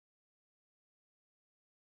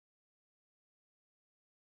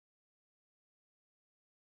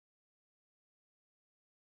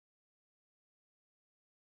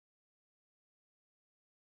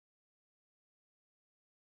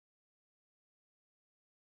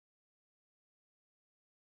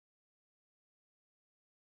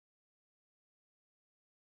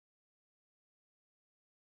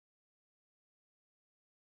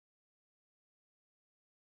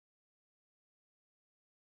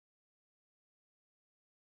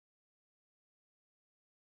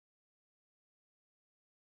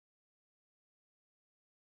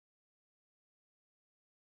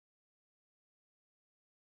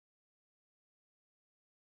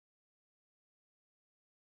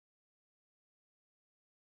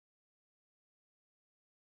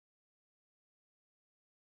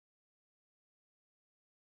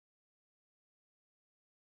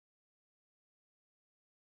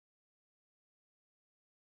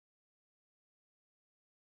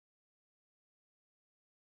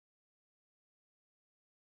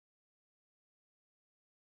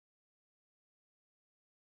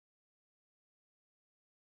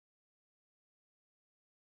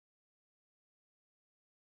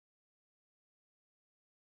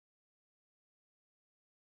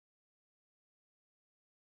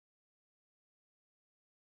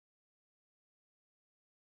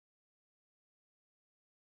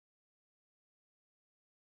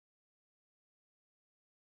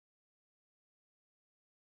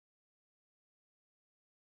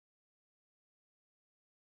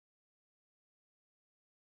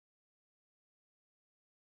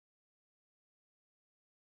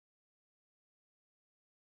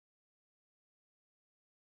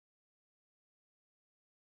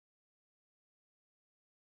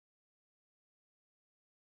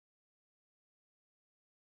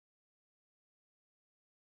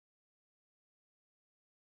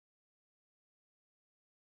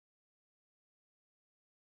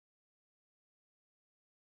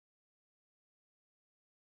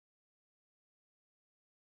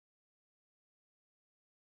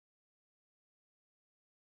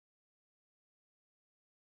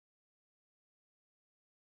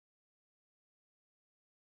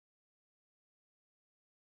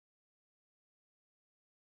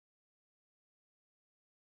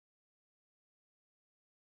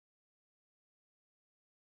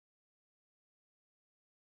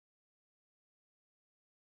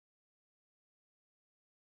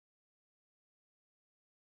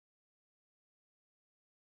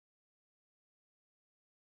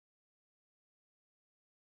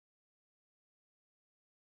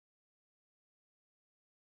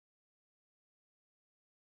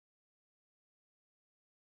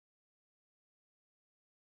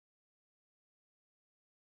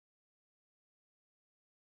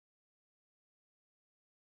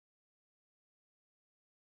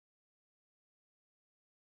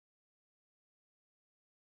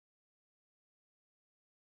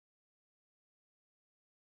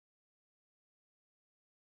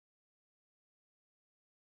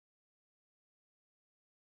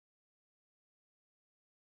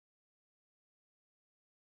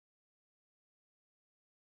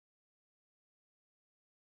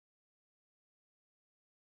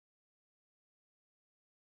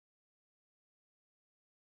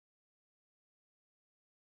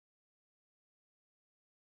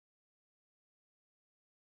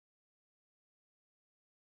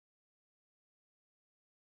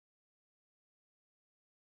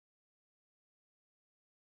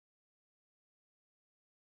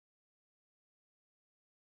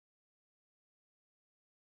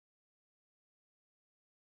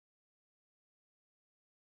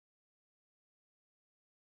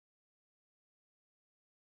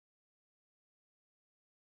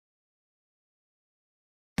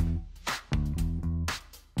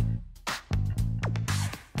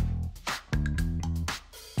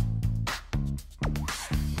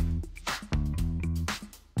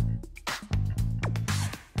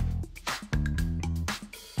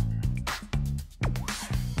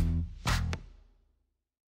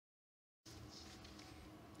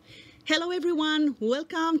Hello everyone,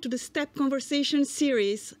 welcome to the STEP Conversation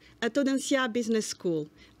series at Audencia Business School.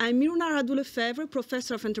 I'm Miruna Radu-Lefebvre,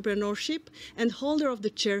 Professor of Entrepreneurship and holder of the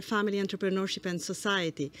chair Family Entrepreneurship and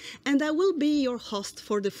Society. And I will be your host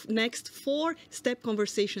for the next 4 STEP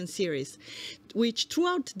Conversation series, which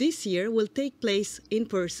throughout this year will take place in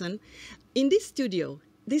person in this studio.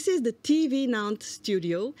 This is the TV Nantes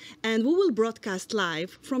studio, and we will broadcast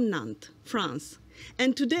live from Nantes, France.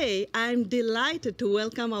 And today, I'm delighted to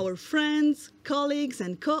welcome our friends, colleagues,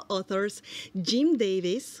 and co-authors, Jim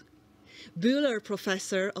Davis, Buehler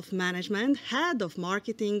Professor of Management, Head of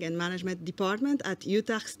Marketing and Management Department at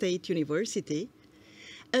Utah State University,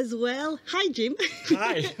 as well, hi Jim.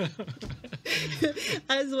 Hi.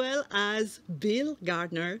 As well as Bill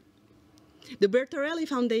Gartner, the Bertarelli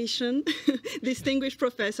Foundation Distinguished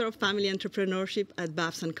Professor of Family Entrepreneurship at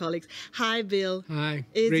Babs & Colleagues. Hi, Bill. Hi.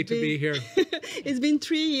 Great to be here. It's been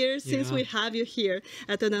 3 years since we have you here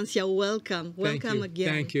at Audencia. Welcome. Welcome again.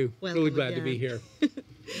 Thank you. Welcome really glad again. to be here.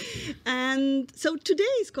 And so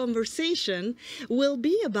today's conversation will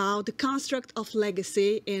be about the construct of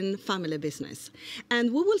legacy in family business.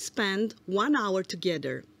 And we will spend 1 hour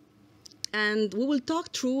together. And we will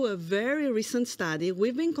talk through a very recent study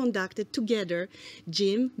we've been conducted together,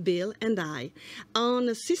 Jim, Bill, and I, on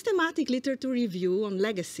a systematic literature review on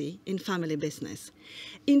legacy in family business.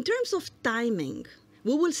 In terms of timing,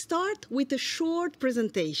 we will start with a short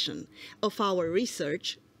presentation of our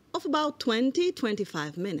research of about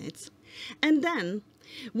 20-25 minutes, and then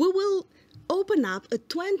we will open up a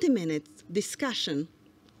 20-minute discussion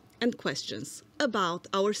and questions about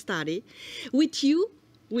our study with you,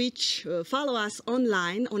 which follow us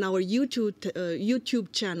online on our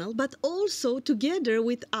YouTube channel, but also together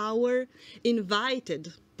with our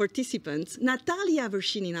invited participants, Natalia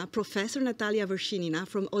Vershinina, Professor Natalia Vershinina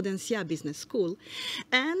from Audencia Business School,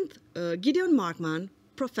 and Gideon Markman,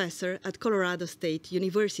 Professor at Colorado State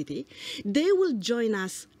University. They will join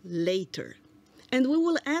us later. And we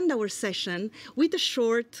will end our session with a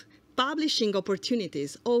short publishing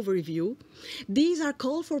opportunities overview. These are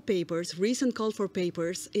call for papers, recent call for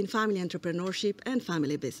papers in family entrepreneurship and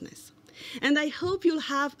family business. And I hope you'll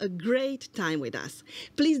have a great time with us.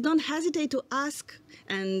 Please don't hesitate to ask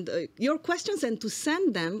your questions and to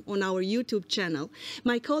send them on our YouTube channel.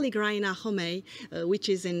 My colleague Raina Homey, which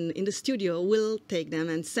is in the studio, will take them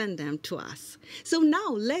and send them to us. So now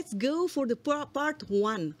let's go for the part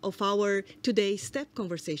 1 of our today's STEP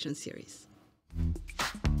Conversation series.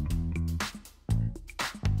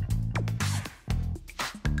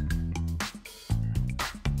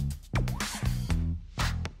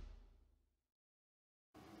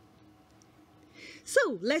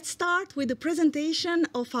 So let's start with the presentation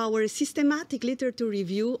of our systematic literature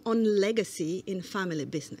review on legacy in family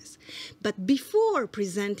business. But before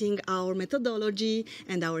presenting our methodology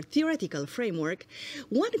and our theoretical framework,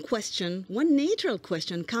 one natural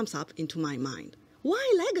question comes up into my mind.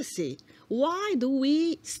 Why legacy? Why do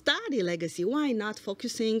we study legacy? Why not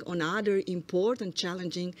focusing on other important,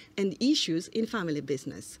 challenging issues in family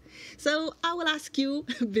business? So I will ask you,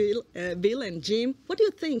 Bill and Jim, what do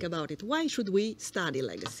you think about it? Why should we study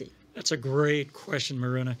legacy? That's a great question,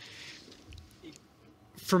 Maruna.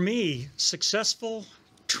 For me, successful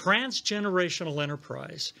transgenerational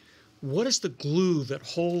enterprise, what is the glue that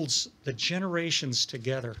holds the generations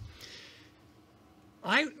together?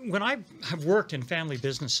 When I have worked in family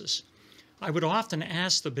businesses, I would often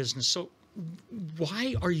ask the business, so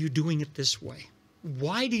why are you doing it this way?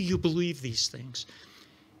 Why do you believe these things?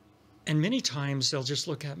 And many times they'll just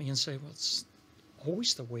look at me and say, well, it's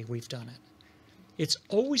always the way we've done it. It's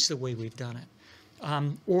always the way we've done it.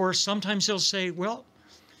 Or sometimes they'll say, well,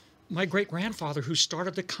 my great-grandfather who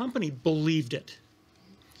started the company believed it.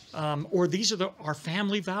 Or these are our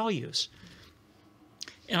family values.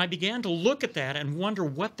 And I began to look at that and wonder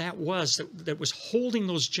what that was that was holding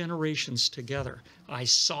those generations together. I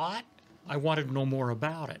saw it. I wanted to know more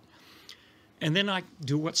about it. And then I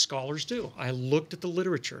do what scholars do. I looked at the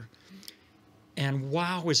literature. And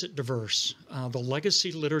wow, is it diverse. The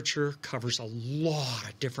legacy literature covers a lot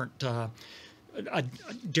of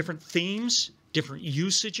different themes, different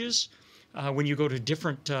usages. When you go to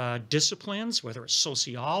different disciplines, whether it's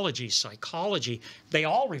sociology, psychology, they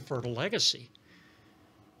all refer to legacy.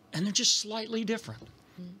 And they're just slightly different.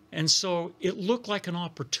 And so it looked like an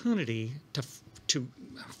opportunity to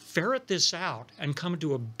ferret this out and come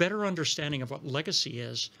to a better understanding of what legacy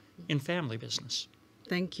is in family business.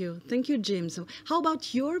 Thank you. Thank you, Jim. So how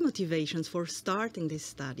about your motivations for starting this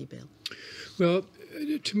study, Bill? Well,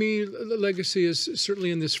 to me, legacy is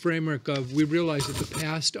certainly in this framework of we realize that the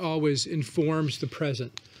past always informs the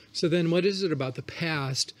present. So then what is it about the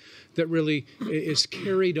past that really is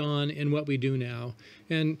carried on in what we do now?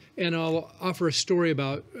 And I'll offer a story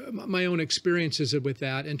about my own experiences with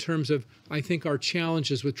that in terms of, I think, our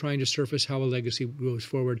challenges with trying to surface how a legacy goes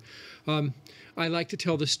forward. I like to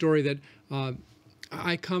tell the story that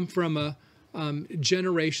I come from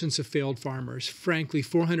generations of failed farmers, frankly,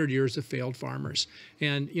 400 years of failed farmers.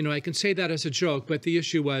 And, I can say that as a joke, but the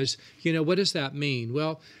issue was, what does that mean?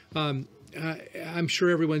 Well, I'm sure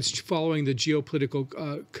everyone's following the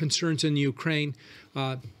geopolitical concerns in Ukraine.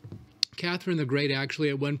 Catherine the Great actually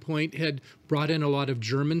at one point had brought in a lot of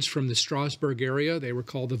Germans from the Strasbourg area. They were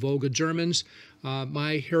called the Volga Germans.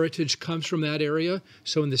 My heritage comes from that area.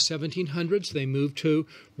 So in the 1700s, they moved to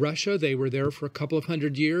Russia. They were there for a couple of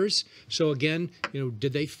hundred years. So again,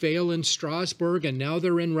 did they fail in Strasbourg and now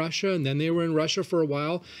they're in Russia? And then they were in Russia for a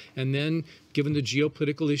while. And then given the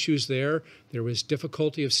geopolitical issues there was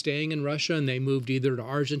difficulty of staying in Russia, and they moved either to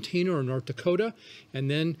Argentina or North Dakota.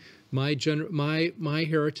 And then my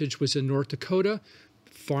heritage was in North Dakota,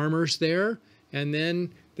 farmers there, and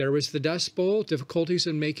then there was the Dust Bowl, difficulties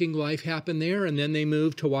in making life happen there, and then they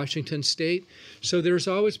moved to Washington State. So there's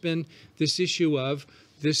always been this issue of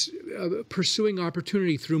this pursuing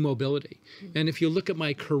opportunity through mobility. And if you look at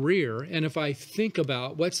my career, and if I think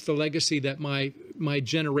about what's the legacy that my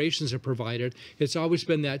generations have provided, it's always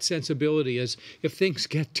been that sensibility as if things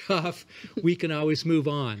get tough, we can always move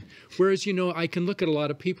on. Whereas, I can look at a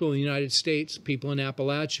lot of people in the United States, people in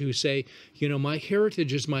Appalachia who say, my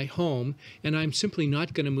heritage is my home, and I'm simply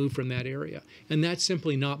not going to move from that area. And that's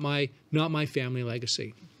simply not my family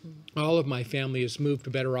legacy. All of my family has moved to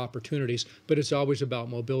better opportunities, but it's always about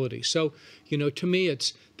mobility. So, to me,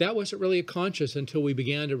 that wasn't really a conscious until we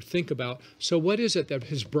began to think about, so what is it that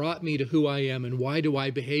has brought me to who I am, and why do I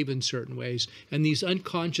behave in certain ways? And these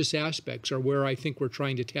unconscious aspects are where I think we're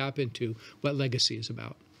trying to tap into what legacy is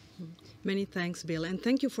about. Many thanks, Bill, and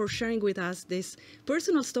thank you for sharing with us this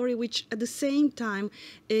personal story, which at the same time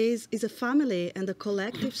is a family and a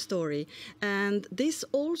collective story. And this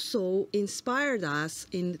also inspired us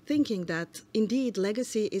in thinking that indeed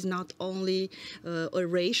legacy is not only a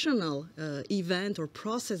rational event or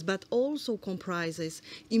process, but also comprises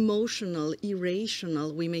emotional,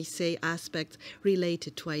 irrational, we may say, aspects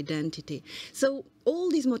related to identity. So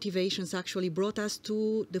all these motivations actually brought us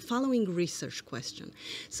to the following research question.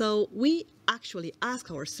 So we actually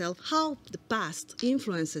ask ourselves how the past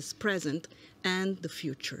influences present and the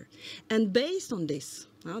future. And based on this,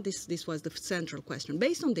 this was the central question.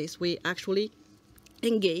 Based on this, we actually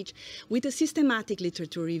engage with a systematic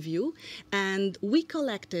literature review, and we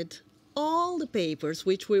collected all the papers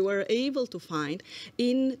which we were able to find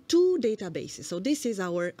in 2 databases. So this is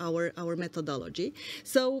our methodology.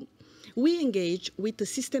 So we engage with the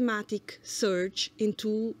systematic search in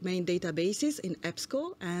 2 main databases, in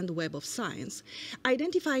EBSCO and Web of Science,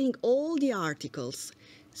 identifying all the articles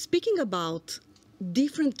speaking about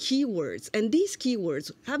different keywords. And these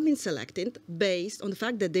keywords have been selected based on the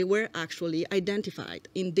fact that they were actually identified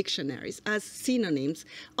in dictionaries as synonyms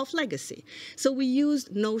of legacy. So we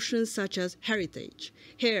used notions such as heritage,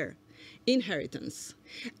 heir, inheritance,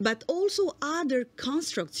 but also other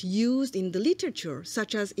constructs used in the literature,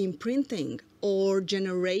 such as imprinting or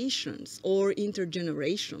generations or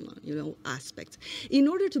intergenerational, aspects, in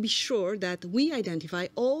order to be sure that we identify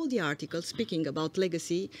all the articles speaking about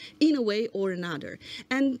legacy in a way or another,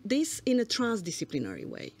 and this in a transdisciplinary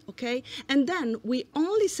way, okay? And then we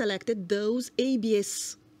only selected those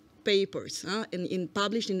ABS papers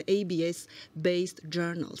published in ABS-based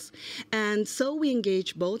journals. And so we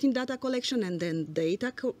engage both in data collection and then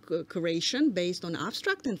data curation based on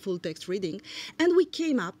abstract and full text reading. And we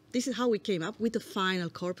came up, this is how we came up with a final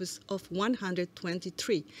corpus of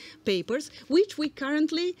 123 papers, which we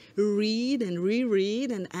currently read and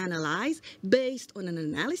reread and analyze based on an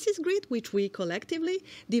analysis grid, which we collectively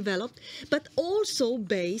developed, but also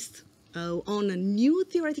based on a new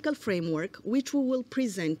theoretical framework, which we will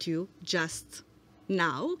present you just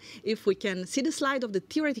now, if we can see the slide of the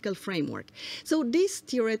theoretical framework. So this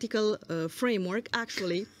theoretical framework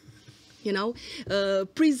actually,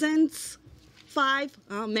 presents 5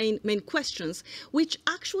 main questions, which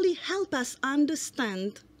actually help us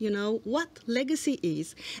understand, what legacy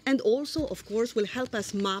is, and also, of course, will help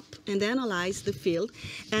us map and analyze the field,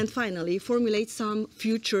 and finally formulate some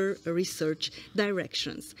future research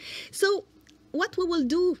directions. So what we will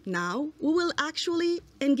do now, we will actually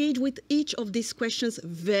engage with each of these questions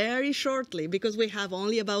very shortly, because we have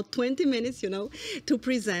only about 20 minutes, to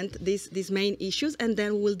present these main issues, and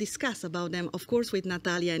then we'll discuss about them, of course, with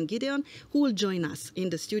Natalia and Gideon, who will join us in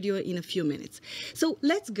the studio in a few minutes. So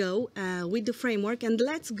let's go with the framework, and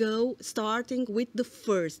let's go starting with the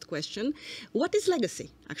first question. What is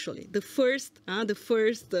legacy, actually? The first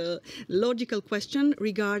logical question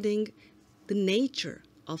regarding the nature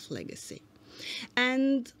of legacy.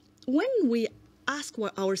 And when we ask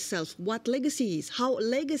ourselves what legacy is, how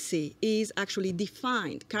legacy is actually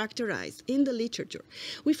defined, characterized in the literature,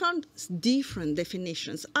 we found different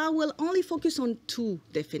definitions. I will only focus on two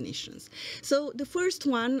definitions. So the first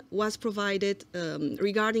one was provided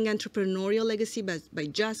regarding entrepreneurial legacy by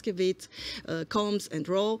Jaskevitz, Combs, and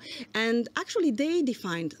Rowe. And actually, they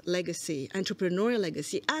defined legacy, entrepreneurial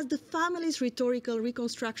legacy, as the family's rhetorical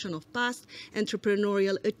reconstruction of past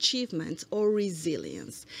entrepreneurial achievements or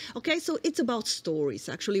resilience. Okay, so it's about stories,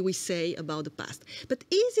 actually, we say about the past. But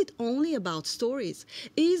is it only about stories?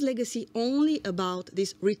 Is legacy only about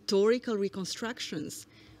these rhetorical reconstructions?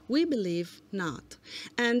 We believe not.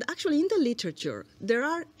 And actually, in the literature, there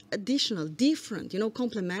are additional, different,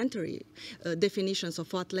 complementary definitions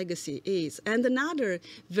of what legacy is. And another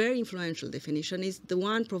very influential definition is the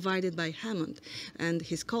one provided by Hammond and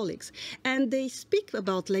his colleagues. And they speak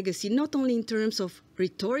about legacy not only in terms of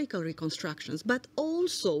rhetorical reconstructions, but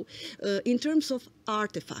also in terms of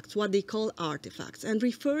artifacts, what they call artifacts, and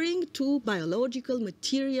referring to biological,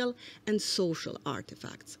 material, and social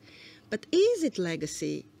artifacts. But is it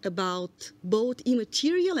legacy about both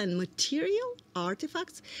immaterial and material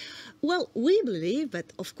artifacts? Well, we believe,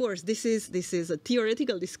 but of course this is a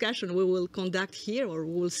theoretical discussion we will conduct here, or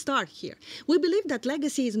we will start here. We believe that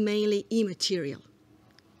legacy is mainly immaterial,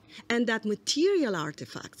 and that material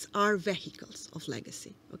artifacts are vehicles of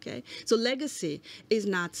legacy, okay? So legacy is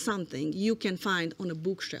not something you can find on a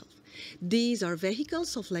bookshelf. These are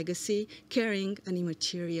vehicles of legacy carrying an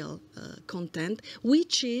immaterial content,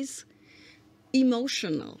 which is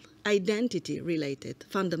emotional, identity related,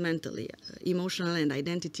 fundamentally emotional and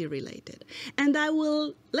identity related. And I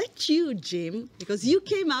will let you, Jim, because you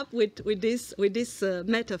came up with this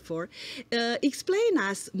metaphor, explain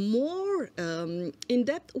us more in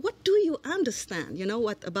depth. What do you understand,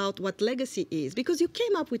 about what legacy is? Because you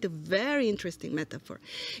came up with a very interesting metaphor.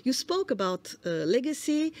 You spoke about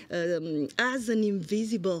legacy as an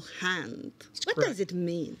invisible hand. What does it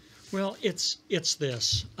mean? Well, it's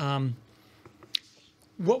this.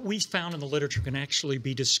 What we found in the literature can actually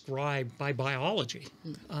be described by biology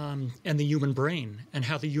and the human brain and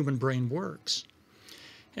how the human brain works.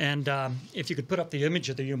 And if you could put up the image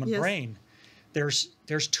of the human brain, there's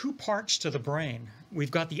two parts to the brain.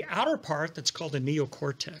 We've got the outer part that's called the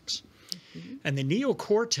neocortex. And the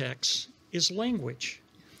neocortex is language.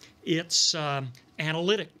 It's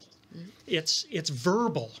analytic. It's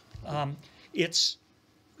verbal.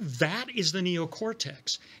 That is the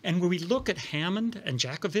neocortex. And when we look at Hammond and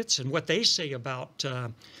Jakovitz and what they say about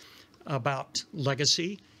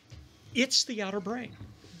legacy, it's the outer brain.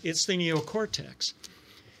 It's the neocortex.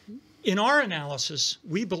 In our analysis,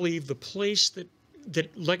 we believe the place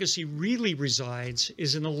that legacy really resides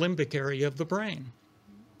is in the limbic area of the brain.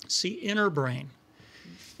 It's the inner brain.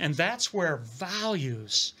 And that's where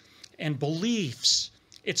values and beliefs,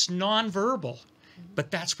 it's nonverbal.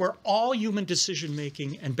 But that's where all human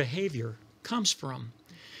decision-making and behavior comes from.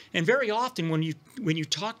 And very often when you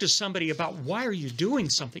talk to somebody about why are you doing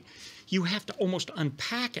something, you have to almost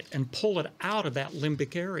unpack it and pull it out of that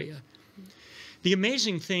limbic area. The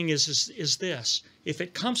amazing thing is this. If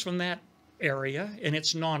it comes from that area and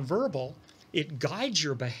it's nonverbal, it guides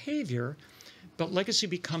your behavior, but legacy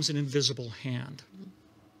becomes an invisible hand.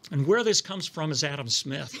 And where this comes from is Adam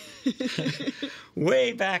Smith.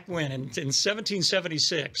 Way back when, in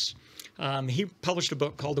 1776, he published a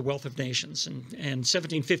book called The Wealth of Nations. And in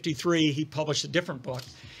 1753, he published a different book.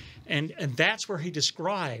 And that's where he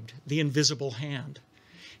described the invisible hand.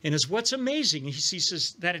 And what's amazing, he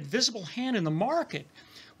says that invisible hand in the market,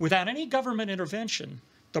 without any government intervention,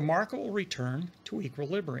 the market will return to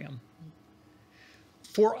equilibrium.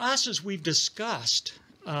 For us, as we've discussed,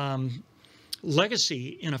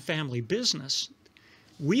 legacy in a family business,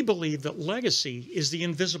 we believe that legacy is the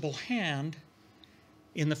invisible hand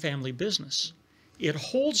in the family business. It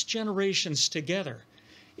holds generations together.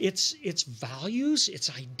 It's values,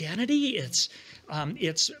 its identity, its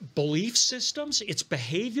belief systems, its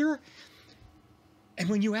behavior. And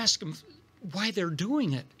when you ask them why they're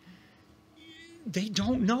doing it, they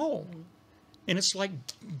don't know. And it's like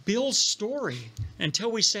Bill's story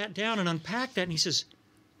until we sat down and unpacked that, and he says,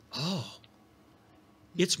 oh,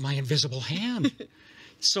 It's my invisible hand.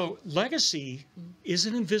 So legacy is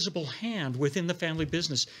an invisible hand within the family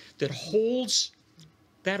business that holds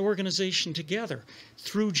that organization together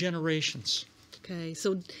through generations. Okay,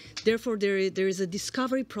 so therefore there is a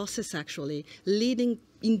discovery process actually leading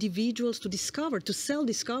individuals to discover, to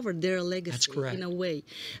self-discover their legacy. That's correct. In a way.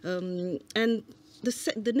 And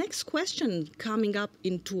the next question coming up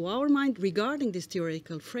into our mind regarding this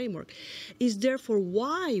theoretical framework is therefore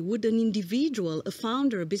why would an individual, a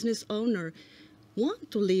founder, a business owner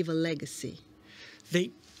want to leave a legacy?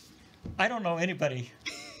 I don't know anybody.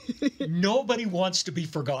 Nobody wants to be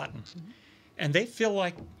forgotten. And they feel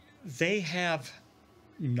like they have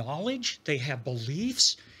knowledge, they have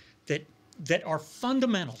beliefs that are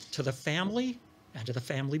fundamental to the family and to the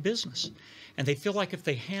family business. And they feel like if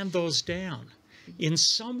they hand those down in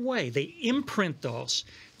some way, they imprint those,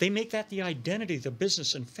 they make that the identity of the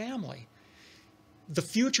business and family, the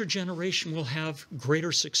future generation will have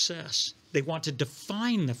greater success. They want to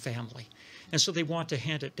define the family, and so they want to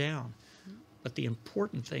hand it down. But the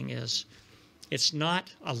important thing is, it's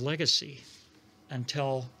not a legacy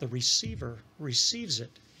until the receiver receives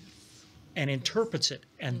it and interprets it,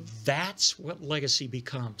 and that's what legacy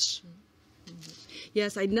becomes.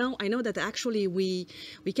 Yes, I know that actually we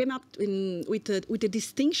came up with a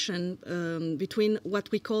distinction between what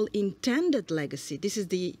we call intended legacy. This is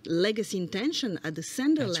the legacy intention at the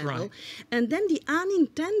sender That's level, right. and then the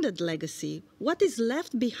unintended legacy, what is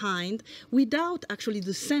left behind without actually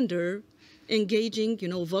the sender engaging,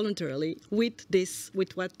 voluntarily with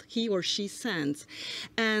what he or she sends.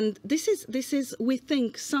 And this is, we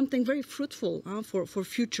think, something very fruitful for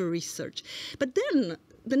future research. But then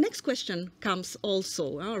the next question comes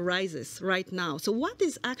also, arises right now. So what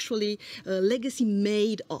is actually legacy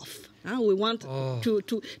made of? We want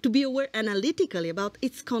to be aware analytically about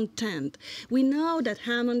its content. We know that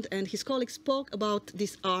Hammond and his colleagues spoke about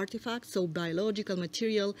these artifacts, so biological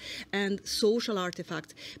material and social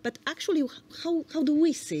artifacts. But actually, how do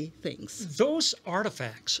we see things? Those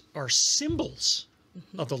artifacts are symbols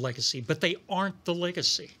of the legacy, but they aren't the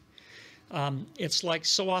legacy. It's like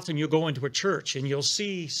so often you go into a church and you'll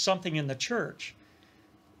see something in the church.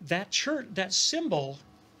 That symbol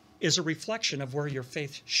is a reflection of where your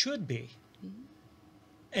faith should be.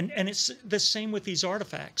 And it's the same with these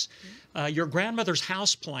artifacts. Your grandmother's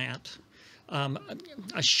house plant,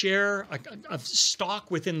 a share of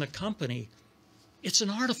stock within the company, it's an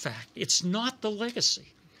artifact. It's not the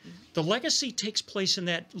legacy. The legacy takes place in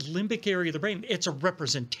that limbic area of the brain. It's a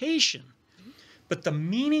representation. But the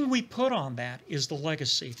meaning we put on that is the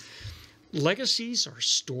legacy. Legacies are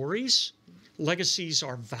stories. Legacies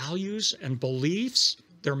are values and beliefs.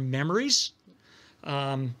 They're memories.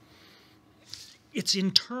 It's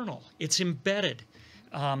internal. It's embedded.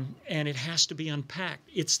 And it has to be unpacked.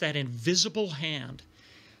 It's that invisible hand.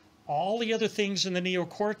 All the other things in the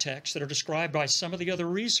neocortex that are described by some of the other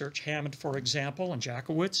research, Hammond, for example, and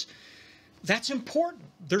Jackowitz, that's important.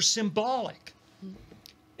 They're symbolic.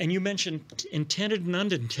 And you mentioned intended and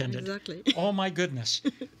unintended. Exactly. Oh, my goodness.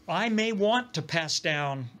 I may want to pass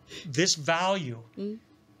down this value,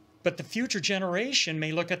 but the future generation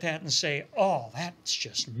may look at that and say, oh, that's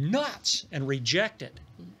just nuts, and reject it.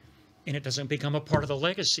 And it doesn't become a part of the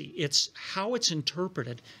legacy. It's how it's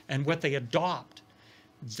interpreted and what they adopt.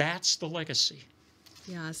 That's the legacy.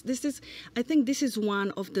 Yes, I think this is one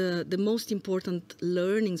of the most important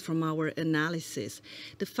learnings from our analysis.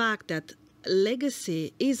 The fact that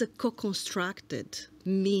legacy is a co-constructed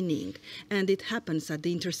meaning, and it happens at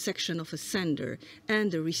the intersection of a sender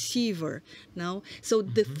and a receiver. Now, so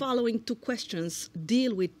the following two questions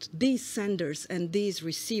deal with these senders and these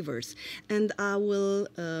receivers, and I will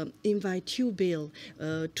invite you, Bill,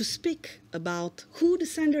 to speak about who the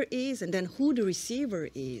sender is and then who the receiver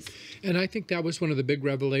is. And I think that was one of the big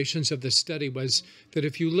revelations of the study, was that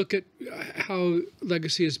if you look at how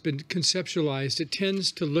legacy has been conceptualized, it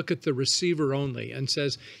tends to look at the receiver only and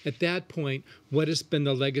says, at that point, what has been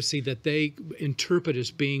the legacy that they interpret as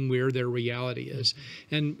being where their reality is.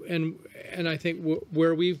 And I think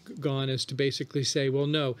where we've gone is to basically say, well,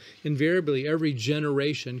 no, invariably every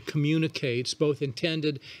generation communicates both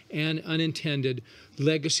intended and unintended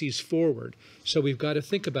legacies forward. So we've got to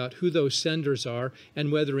think about who those senders are and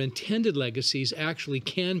whether intended legacies actually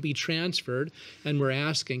can be transferred. And we're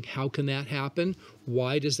asking, how can that happen?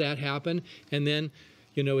 Why does that happen? And then,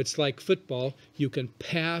 it's like football. You can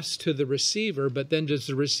pass to the receiver, but then does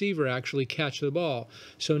the receiver actually catch the ball?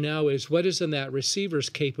 So now what is in that receiver's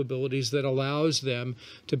capabilities that allows them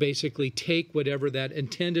to basically take whatever that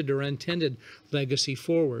intended or unintended legacy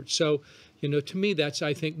forward? So, To me, that's,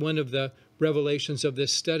 I think, one of the revelations of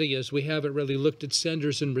this study is we haven't really looked at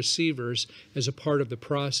senders and receivers as a part of the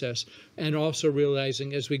process, and also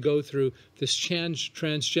realizing as we go through this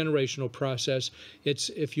transgenerational process, it's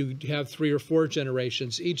if you have 3 or 4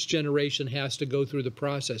 generations, each generation has to go through the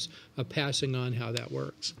process of passing on how that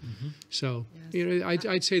works. So,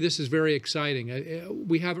 I'd say this is very exciting.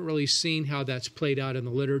 We haven't really seen how that's played out in the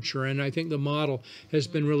literature, and I think the model has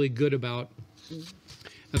been really good about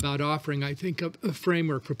offering, I think, a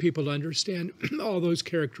framework for people to understand all those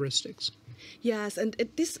characteristics. Yes, and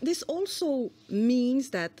this also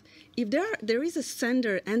means that if there is a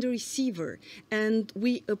sender and a receiver, and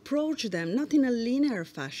we approach them not in a linear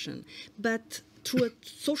fashion, but through a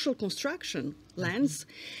social construction lens,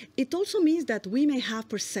 it also means that we may have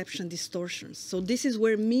perception distortions. So this is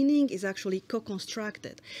where meaning is actually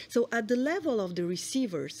co-constructed. So at the level of the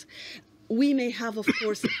receivers, we may have, of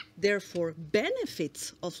course, therefore,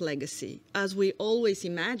 benefits of legacy, as we always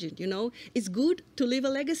imagined. It's good to leave a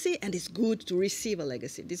legacy, and it's good to receive a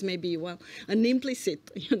legacy. This may be, an implicit,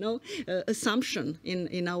 assumption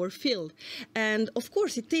in our field. And, of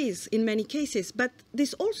course, it is in many cases. But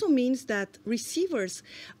this also means that receivers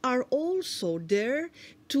are also there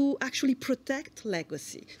to actually protect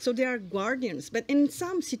legacy. So they are guardians. But in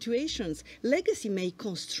some situations, legacy may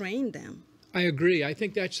constrain them. I agree. I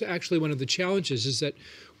think that's actually one of the challenges is that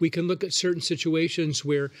we can look at certain situations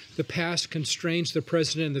where the past constrains the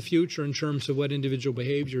present and the future in terms of what individual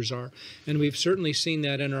behaviors are. And we've certainly seen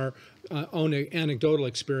that in our own anecdotal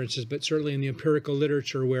experiences, but certainly in the empirical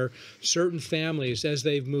literature where certain families, as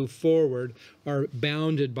they've moved forward, are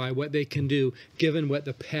bounded by what they can do, given what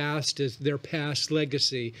the past is, their past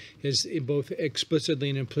legacy is both explicitly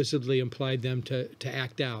and implicitly implied them to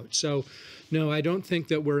act out. So, no, I don't think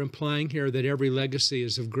that we're implying here that every legacy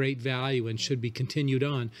is of great value and should be continued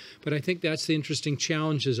on. But I think that's the interesting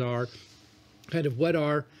challenges are kind of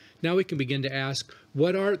now we can begin to ask,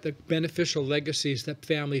 what are the beneficial legacies that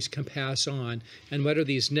families can pass on, and what are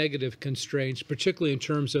these negative constraints, particularly in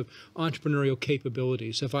terms of entrepreneurial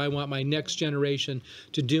capabilities? If I want my next generation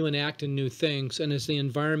to do and act in new things, and as the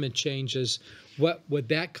environment changes, what would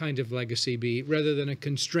that kind of legacy be, rather than a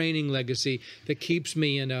constraining legacy that keeps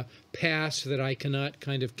me in a past that I cannot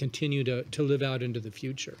kind of continue to live out into the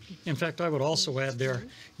future? In fact, I would also add there,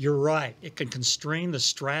 you're right, it can constrain the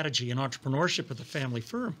strategy and entrepreneurship of the family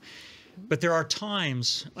firm. But there are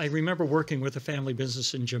times, I remember working with a family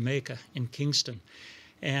business in Jamaica, in Kingston,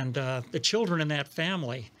 and the children in that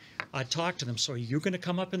family, I talked to them, so are you going to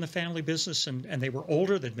come up in the family business? And they were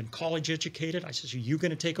older, they'd been college educated. I said, are you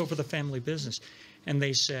going to take over the family business? And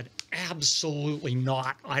they said, absolutely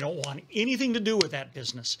not. I don't want anything to do with that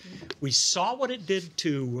business. We saw what it did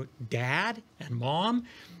to Dad and Mom,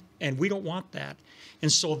 and we don't want that.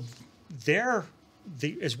 And so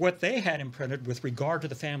is what they had imprinted with regard to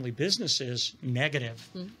the family business is negative.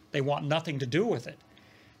 They want nothing to do with it.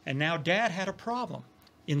 And now Dad had a problem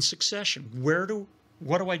in succession. What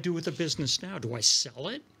do I do with the business now? Do I sell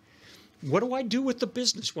it? What do I do with the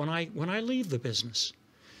business when I leave the business?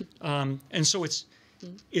 And so it's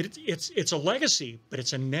a legacy, but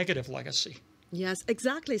it's a negative legacy. Yes,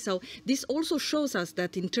 exactly. So this also shows us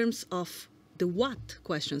that in terms of the what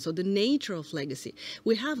question, so the nature of legacy,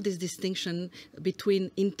 we have this distinction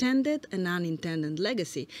between intended and unintended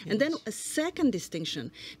legacy. Yes. And then a second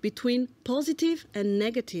distinction between positive and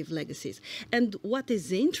negative legacies. And what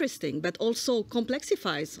is interesting, but also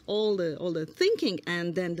complexifies all the thinking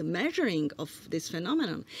and then the measuring of this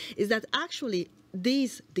phenomenon, is that actually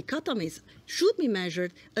these dichotomies should be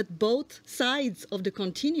measured at both sides of the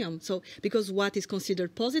continuum. So, because what is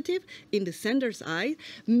considered positive in the sender's eye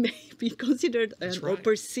may be considered or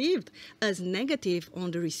perceived as negative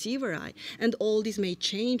on the receiver eye. And all this may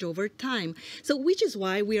change over time. So, which is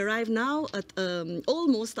why we arrive now at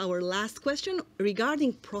almost our last question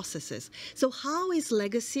regarding processes. So, how is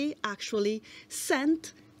legacy actually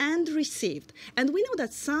sent and received? And we know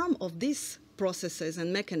that some of these processes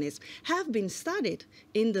and mechanisms have been studied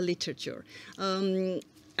in the literature.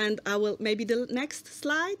 And I will, maybe the next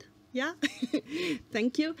slide. Yeah,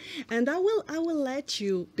 thank you. And I will let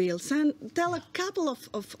you, Bill, tell a couple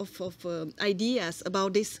of ideas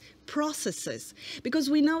about these processes, because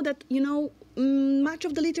we know that, much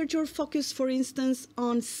of the literature focus, for instance,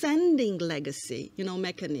 on sending legacy,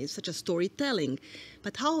 mechanisms such as storytelling.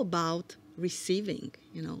 But how about receiving,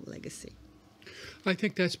 legacy? I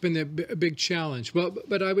think that's been a big challenge. Well,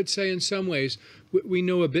 but I would say in some ways we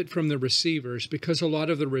know a bit from the receivers, because a lot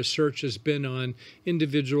of the research has been on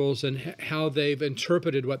individuals and how they've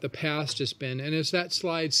interpreted what the past has been. And as that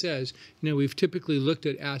slide says, we've typically looked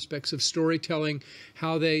at aspects of storytelling,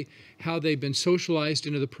 how they've been socialized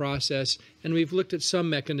into the process, and we've looked at some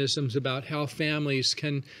mechanisms about how families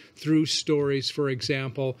can, through stories, for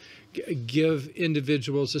example, give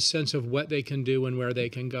individuals a sense of what they can do and where they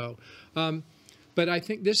can go. But I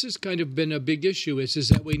think this has kind of been a big issue is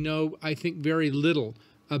that we know, I think, very little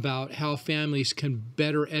about how families can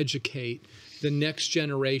better educate the next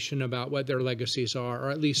generation about what their legacies are, or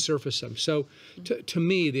at least surface them. So to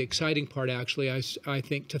me, the exciting part actually, I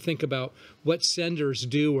think, to think about what senders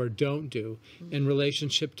do or don't do in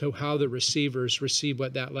relationship to how the receivers receive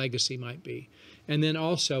what that legacy might be. And then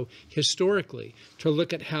also, historically, to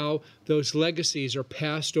look at how those legacies are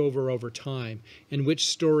passed over time, and which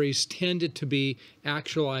stories tended to be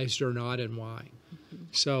actualized or not, and why.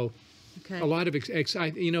 So a lot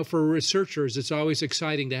of, for researchers, it's always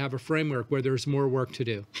exciting to have a framework where there's more work to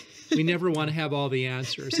do. We never want to have all the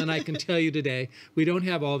answers. And I can tell you today, we don't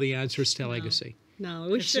have all the answers to legacy. No,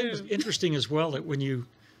 we should. It's interesting as well that when you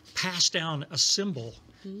pass down a symbol,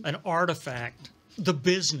 an artifact, the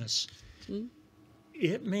business,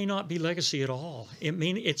 it may not be legacy at all.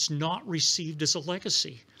 It's not received as a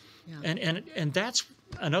legacy. Yeah. And that's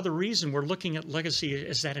another reason we're looking at legacy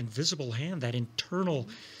as that invisible hand, that internal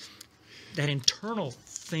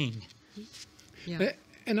thing. Yeah.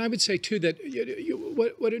 And I would say, too, that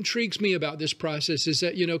what intrigues me about this process is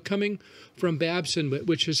that, coming from Babson,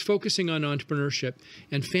 which is focusing on entrepreneurship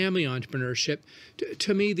and family entrepreneurship,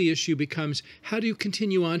 to me the issue becomes, how do you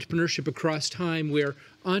continue entrepreneurship across time where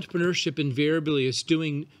entrepreneurship invariably is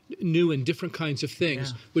doing new and different kinds of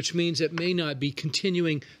things, which means it may not be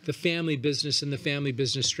continuing the family business and the family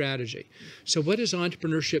business strategy. So what does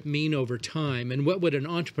entrepreneurship mean over time, and what would an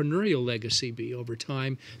entrepreneurial legacy be over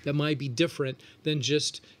time that might be different than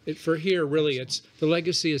just, for here really, it's the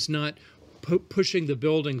legacy is not pushing the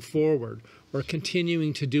building forward or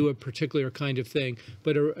continuing to do a particular kind of thing,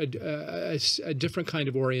 but a different kind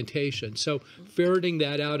of orientation. So ferreting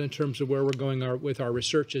that out in terms of where we're going with our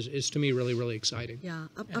research is to me really, really exciting. Yeah,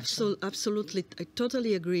 absolutely. I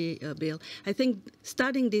totally agree, Bill. I think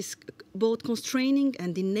studying this, both constraining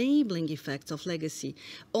and enabling effects of legacy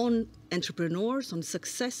on entrepreneurs, on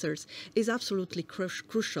successors, is absolutely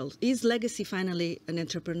crucial. Is legacy finally an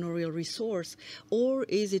entrepreneurial resource, or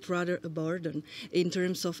is it rather a burden in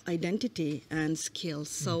terms of identity and skills?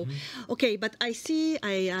 So, okay, but I see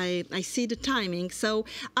the timing. So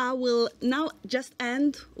I will now just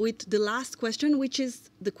end with the last question, which is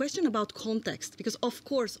the question about context, because of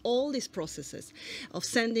course all these processes of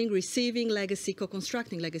sending, receiving legacy,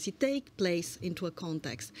 co-constructing legacy take place into a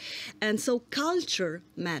context, and so culture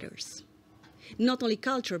matters. Not only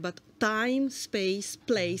culture, but time, space,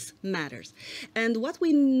 place matters. And what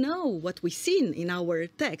we know, what we've seen in our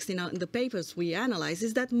text, in the papers we analyze,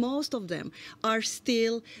 is that most of them are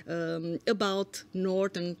still about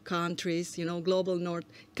northern countries, global north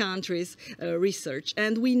countries research.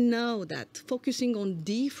 And we know that focusing on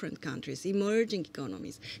different countries, emerging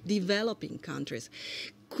economies, developing countries,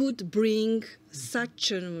 could bring such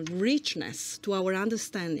a richness to our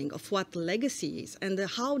understanding of what legacy is and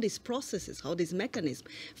how these processes, how these mechanisms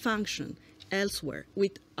function elsewhere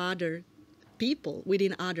with other people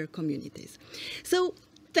within other communities. So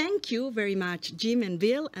thank you very much, Jim and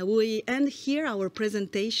Bill. We end here our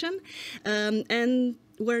presentation, and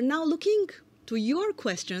we're now looking to your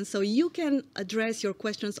questions, so you can address your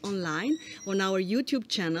questions online on our YouTube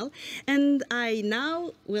channel. And I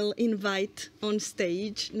now will invite on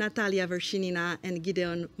stage Natalia Vershinina and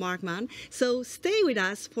Gideon Markman. So stay with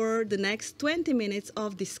us for the next 20 minutes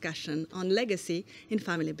of discussion on legacy in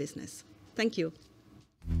family business. Thank you.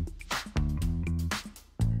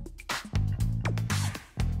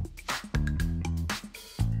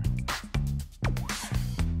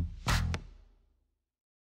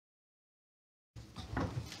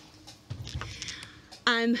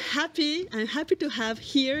 I'm happy to have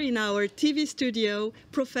here in our TV studio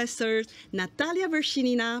Professor Natalia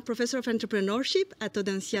Vershinina, Professor of Entrepreneurship at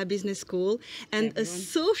Audencia Business School and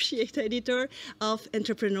Associate Editor of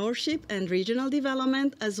Entrepreneurship and Regional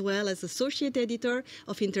Development, as well as Associate Editor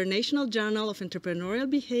of International Journal of Entrepreneurial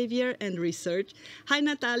Behavior and Research. Hi,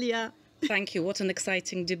 Natalia. Thank you. What an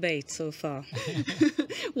exciting debate so far.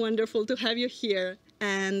 Wonderful to have you here.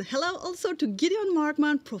 And hello also to Gideon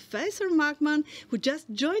Markman, Professor Markman, who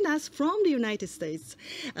just joined us from the United States.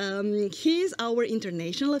 He is our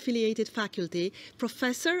international affiliated faculty,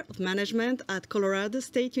 Professor of Management at Colorado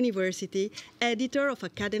State University, editor of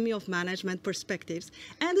Academy of Management Perspectives,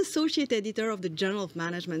 and associate editor of the Journal of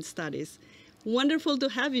Management Studies. Wonderful to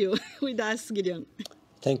have you with us, Gideon.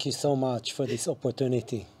 Thank you so much for this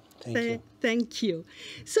opportunity. Thank you. Thank you.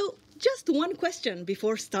 So, just one question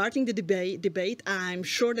before starting the debate. I'm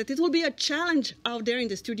sure that it will be a challenge out there in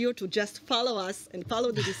the studio to just follow us and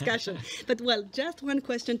follow the discussion. But, well, just one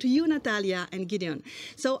question to you, Natalia and Gideon.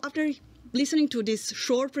 So, after listening to this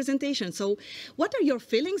short presentation, so what are your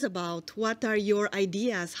feelings about? What are your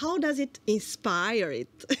ideas? How does it inspire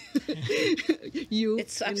you?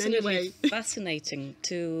 It's in any way? absolutely fascinating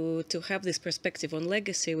to have this perspective on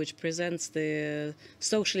legacy, which presents the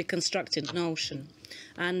socially constructed notion.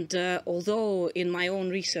 And although in my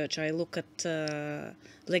own research I look at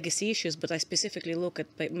legacy issues, but I specifically look at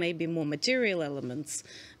maybe more material elements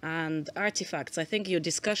and artifacts, I think your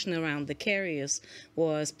discussion around the carriers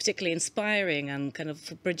was particularly inspiring and kind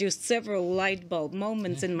of produced several light bulb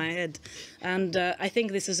moments in my head. And I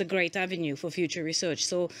think this is a great avenue for future research.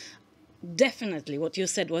 So definitely what you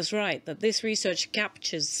said was right, that this research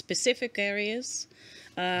captures specific areas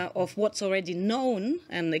of what's already known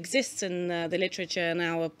and exists in the literature and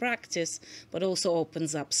our practice, but also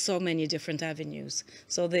opens up so many different avenues.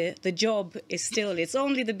 So the job is still, it's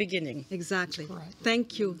only the beginning. Exactly. Right.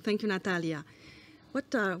 Thank you, Natalia.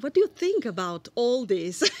 What do you think about all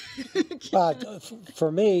this? But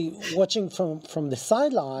for me, watching from the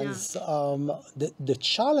sidelines, the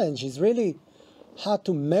challenge is really how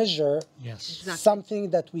to measure something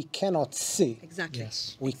that we cannot see. Exactly.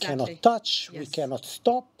 Yes. We cannot touch, we cannot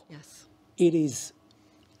stop. Yes. It is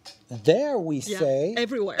there, we say.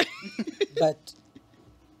 Everywhere. But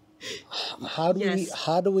how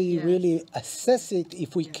do we really assess it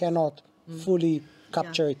if we cannot fully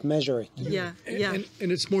capture it, measure it?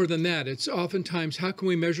 And it's more than that. It's oftentimes, how can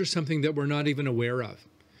we measure something that we're not even aware of?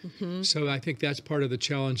 Mm-hmm. So I think that's part of the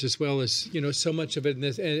challenge, as well as, so much of it, in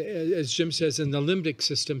this, as Jim says, in the limbic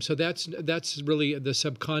system. So that's really the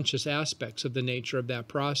subconscious aspects of the nature of that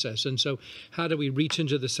process. And so how do we reach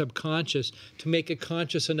into the subconscious to make it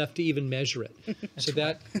conscious enough to even measure it? So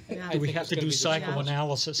that we have to do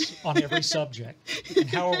psychoanalysis on every subject. And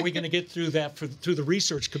how are we going to get through that through the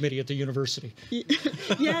research committee at the university?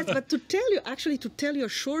 Yes, but to tell you a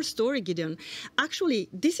short story, Gideon, actually,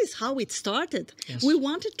 this is how it started. Yes. We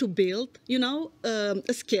wanted to build,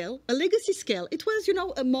 a scale, a legacy scale. It was,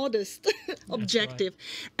 a modest objective.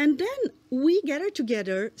 Right. And then we gathered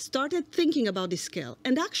together, started thinking about this scale.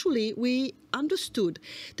 And actually, we understood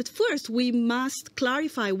that first we must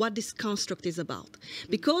clarify what this construct is about,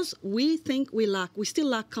 because we think we still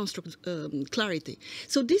lack construct clarity.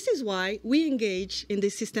 So this is why we engage in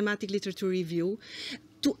this systematic literature review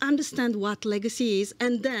to understand what legacy is,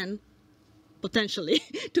 and then potentially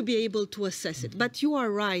to be able to assess it. But you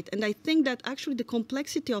are right, and I think that actually the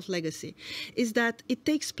complexity of legacy is that it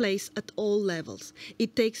takes place at all levels.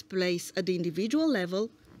 It takes place at the individual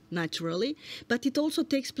level, naturally, but it also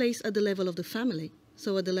takes place at the level of the family.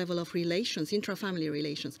 So at the level of relations, intra-family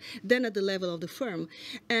relations, then at the level of the firm.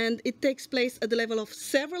 And it takes place at the level of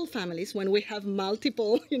several families when we have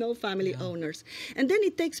multiple, family owners. And then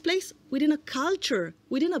it takes place within a culture,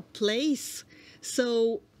 within a place.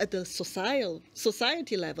 So at the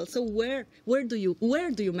society level, so where do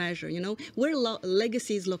you measure, where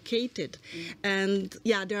legacy is located? And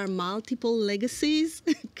there are multiple legacies,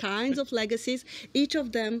 kinds of legacies, each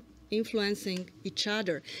of them influencing each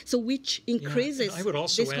other. So which increases I would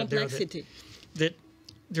also this add complexity. That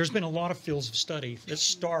there's been a lot of fields of study that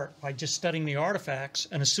start by just studying the artifacts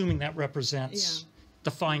and assuming that represents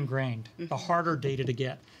the fine-grained, the harder data to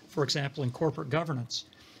get. For example, in corporate governance,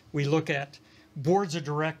 we look at boards of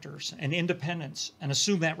directors and independents and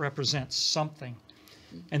assume that represents something.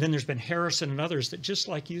 And then there's been Harrison and others that, just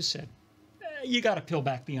like you said, you got to peel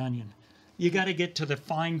back the onion. You got to get to the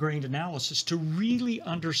fine-grained analysis to really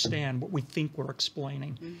understand what we think we're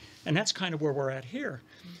explaining. And that's kind of where we're at here.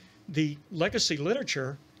 The legacy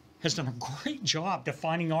literature has done a great job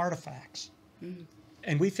defining artifacts.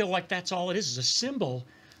 And we feel like that's all it is a symbol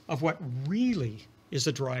of what really is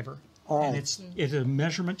the driver. Right. And it's a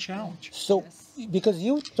measurement challenge. So, because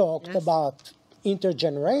you talked about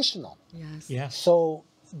intergenerational. Yes. So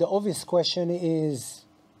the obvious question is,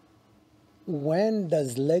 when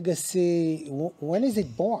does legacy, when is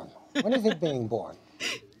it born? When is it being born?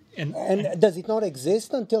 And does it not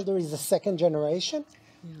exist until there is a second generation?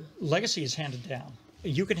 Legacy is handed down.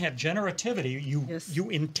 You can have generativity. You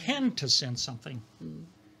intend to send something.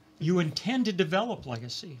 You intend to develop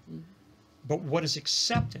legacy, but what is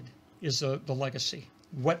accepted is the legacy.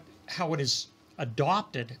 How it is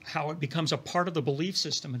adopted, how it becomes a part of the belief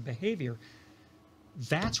system and behavior,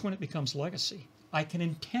 that's when it becomes legacy. I can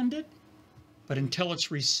intend it, but until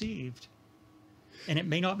it's received, and it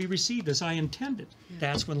may not be received as I intended,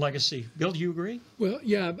 that's when legacy. Bill, do you agree? Well,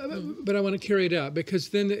 yeah, but I want to carry it out, because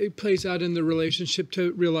then it plays out in the relationship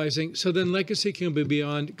to realizing, so then legacy can be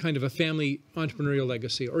beyond kind of a family entrepreneurial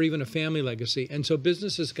legacy or even a family legacy. And so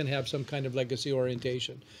businesses can have some kind of legacy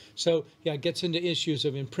orientation. So yeah, it gets into issues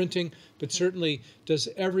of imprinting, but certainly does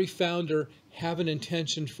every founder have an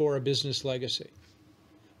intention for a business legacy?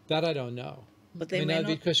 That I don't know. But they may may not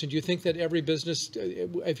be a not. question. Do you think that every business,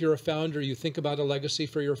 if you're a founder, you think about a legacy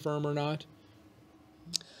for your firm or not?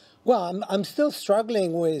 Well, I'm still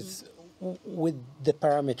struggling with the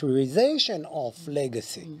parameterization of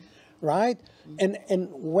legacy, right? And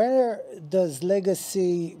where does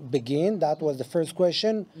legacy begin? That was the first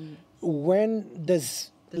question. When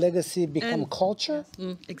does legacy become culture?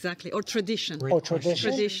 Exactly, or tradition. Great Or question.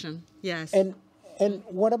 tradition? Tradition, yes. And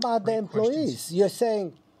what about the employees? questions. You're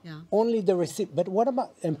saying Yeah. only the but what about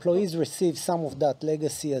employees receive some of that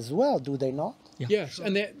legacy as well, do they not? Yeah. Yes,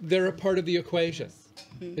 and they're a part of the equation.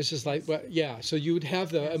 This is like, well, yeah, so you would have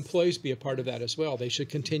the employees be a part of that as well. They should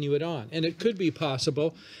continue it on. And it could be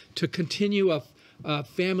possible to continue a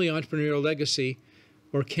family entrepreneurial legacy,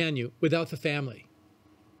 or can you, without the family?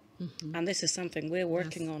 And this is something we're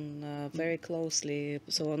working on very closely.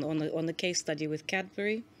 So on the case study with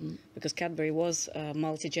Cadbury, because Cadbury was a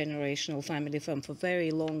multi-generational family firm for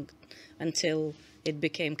very long, until it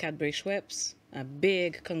became Cadbury Schweppes, a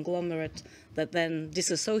big conglomerate that then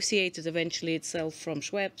disassociated eventually itself from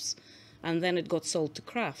Schweppes, and then it got sold to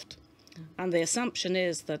Kraft. And the assumption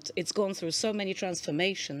is that it's gone through so many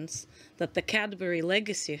transformations that the Cadbury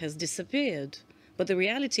legacy has disappeared. But the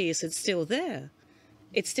reality is it's still there.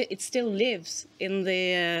 It still lives in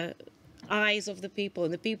the eyes of the people,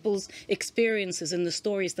 in the people's experiences, in the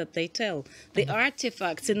stories that they tell. The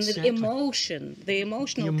artifacts, in the emotion, the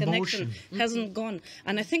emotional connection hasn't gone.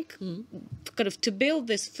 And I think kind of to build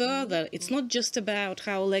this further, it's not just about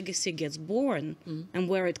how legacy gets born and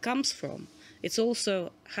where it comes from. It's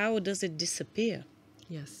also how does it disappear?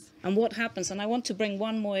 Yes. And what happens, and I want to bring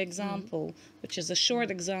one more example, which is a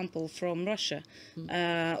short example from Russia,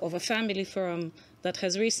 of a family firm that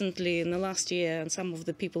has recently, in the last year, and some of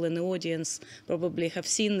the people in the audience probably have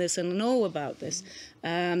seen this and know about this,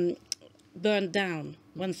 burned down.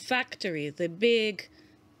 One factory, the big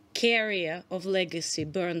carrier of legacy,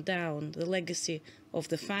 burned down. The legacy of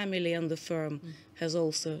the family and the firm has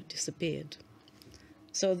also disappeared.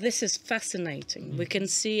 So this is fascinating. We can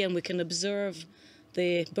see and we can observe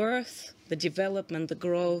the birth, the development, the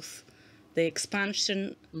growth, the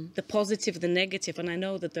expansion, the positive, the negative. And I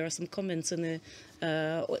know that there are some comments in the,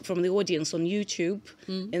 from the audience on YouTube,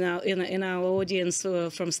 in our audience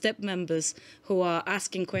from STEP members who are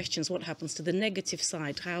asking questions, what happens to the negative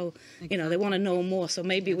side? How, you know, they want to know more. So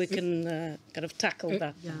maybe we can kind of tackle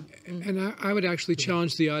that. Yeah. And I would actually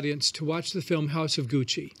challenge the audience to watch the film House of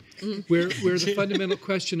Gucci, where the fundamental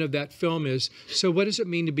question of that film is, so what does it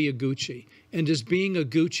mean to be a Gucci? And does being a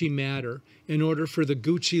Gucci matter in order for the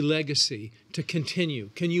Gucci legacy to continue?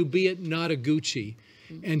 Can you be it not a Gucci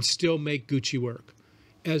and still make Gucci work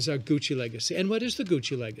as a Gucci legacy? And what is the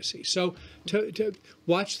Gucci legacy? So to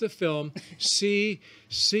watch the film, see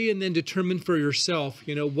and then determine for yourself,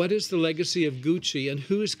 you know, what is the legacy of Gucci and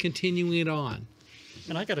who is continuing it on?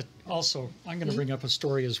 And I got to also, I'm going to bring up a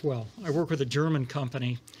story as well. I work with a German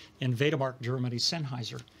company in Wedemark, Germany,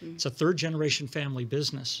 Sennheiser. It's a third-generation family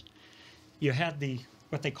business. You had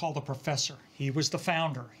what they call the professor. He was the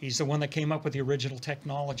founder. He's the one that came up with the original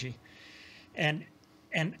technology. And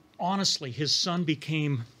honestly, his son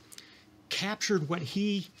captured what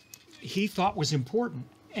he thought was important.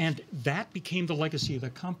 And that became the legacy of the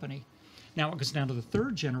company. Now it goes down to the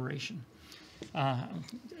third generation.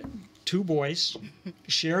 Two boys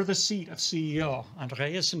share the seat of CEO,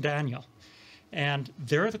 Andreas and Daniel. And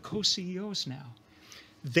they're the co-CEOs now.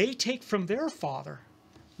 They take from their father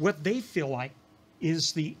what they feel like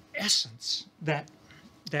is the essence, that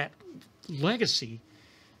legacy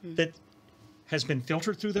that has been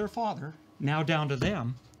filtered through their father, now down to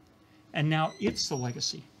them, and now it's the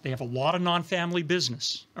legacy. They have a lot of non-family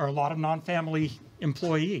business, or a lot of non-family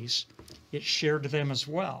employees. It's shared to them as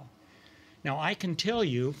well. Now, I can tell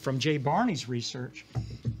you from Jay Barney's research,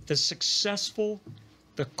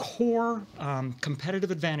 the core competitive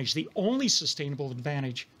advantage, the only sustainable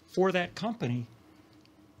advantage for that company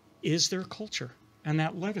is their culture and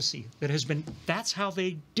that legacy that has been, that's how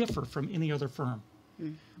they differ from any other firm.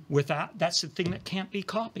 That's the thing that can't be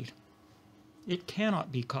copied. It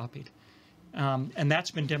cannot be copied. And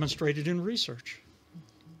that's been demonstrated in research.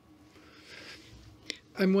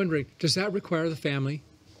 I'm wondering, does that require the family?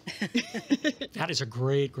 That is a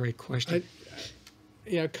great, great question.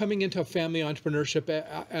 Coming into family entrepreneurship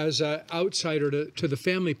as an outsider to the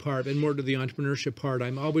family part and more to the entrepreneurship part,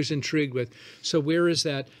 I'm always intrigued with. So where does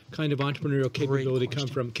that kind of entrepreneurial capability come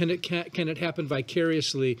from? Can it happen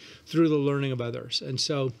vicariously through the learning of others? And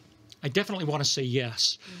so, I definitely want to say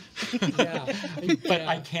yes, but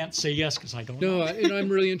I can't say yes because I don't know. No, I'm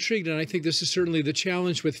really intrigued, and I think this is certainly the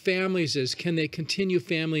challenge with families: is can they continue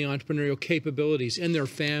family entrepreneurial capabilities in their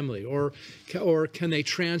family, or can they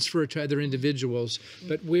transfer it to other individuals?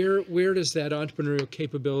 But where does that entrepreneurial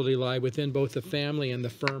capability lie within both the family and the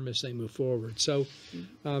firm as they move forward? So,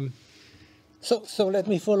 so let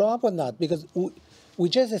me follow up on that, because we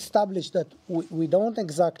just established that we don't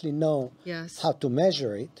exactly know how to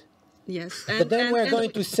measure it. Yes. But then we're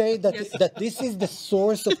going to say that this is the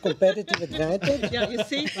source of competitive advantage. Yeah, you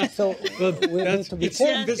see? So we need to be It's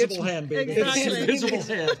the invisible hand, baby. Exactly. It's the invisible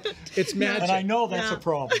hand. It's magic. And I know that's a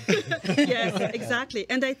problem. Yes, exactly.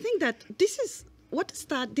 And I think that this is what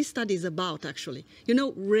this study is about, actually. You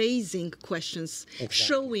know, raising questions,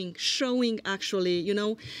 showing actually, you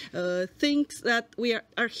know, things that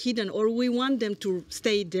are hidden, or we want them to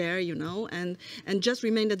stay there, you know, and just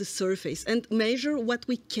remain at the surface and measure what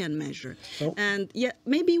we can measure. Oh. And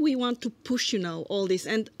maybe we want to push, you know, all this.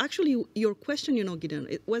 And actually, your question, you know, Gideon,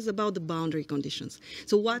 it was about the boundary conditions.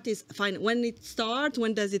 So what is fine? When it starts,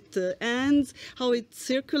 when does it end? How it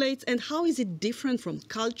circulates, and how is it different from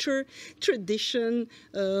culture, tradition? I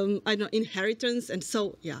don't know, inheritance, and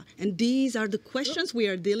so and these are the questions we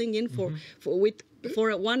are dealing in for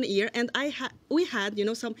 1 year, and we had, you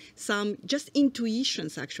know, some just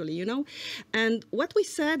intuitions, actually, you know, and what we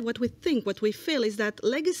said, what we think, what we feel is that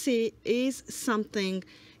legacy is something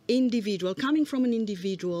individual, coming from an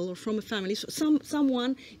individual or from a family, so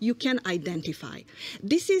someone you can identify.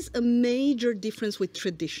 This is a major difference with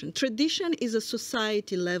tradition. Tradition is a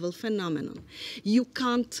society-level phenomenon. You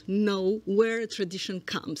can't know where a tradition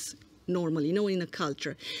comes normally, you know, in a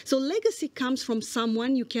culture. So legacy comes from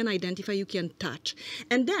someone you can identify, you can touch.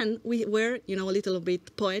 And then we were, you know, a little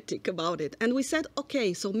bit poetic about it. And we said,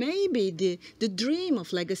 okay, so maybe the dream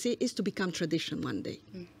of legacy is to become tradition one day.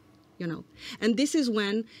 You know, and this is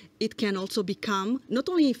when it can also become not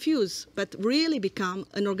only infuse, but really become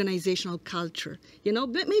an organizational culture. You know,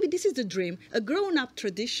 but maybe this is the dream. A grown-up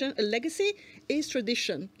tradition, a legacy is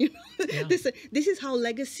tradition. You know, this is how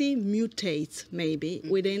legacy mutates maybe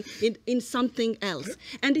within in something else,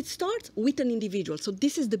 and it starts with an individual. So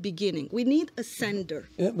this is the beginning. We need a sender.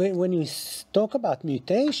 When you talk about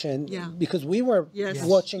mutation, because we were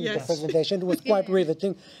watching the presentation, it was quite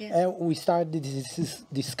riveting, and we started this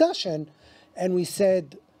discussion. And we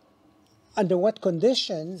said, under what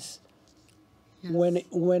conditions, when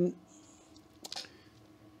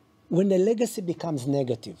the legacy becomes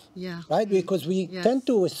negative, right? Because we tend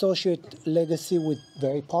to associate legacy with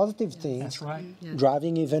very positive things. That's right.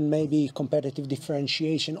 Driving even maybe competitive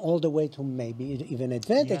differentiation all the way to maybe even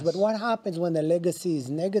advantage. But what happens when the legacy is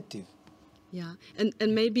negative? Yeah,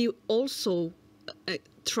 and maybe also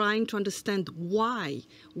trying to understand why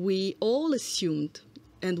we all assumed,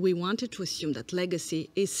 and we wanted to assume, that legacy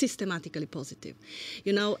is systematically positive,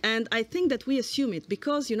 you know, and I think that we assume it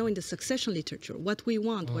because, you know, in the succession literature, what we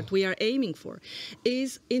want, what we are aiming for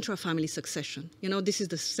is intra-family succession. You know, this is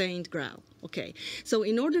the Saint Grail. Okay, so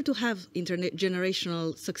in order to have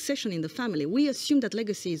intergenerational succession in the family, we assume that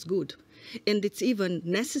legacy is good. And it's even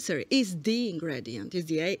necessary, is the ingredient, is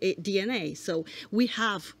the DNA. So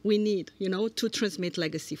we need, you know, to transmit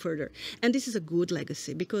legacy further. And this is a good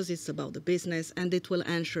legacy because it's about the business and it will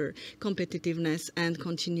ensure competitiveness and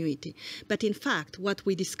continuity. But in fact, what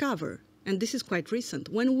we discover, and this is quite recent,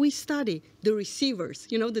 when we study the receivers,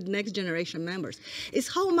 you know, the next generation members,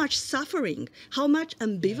 is how much suffering, how much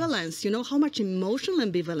ambivalence, you know, how much emotional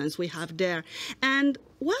ambivalence we have there. And,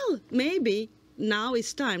 well, maybe now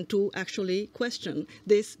it's time to actually question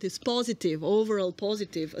this positive, overall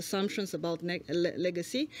positive assumptions about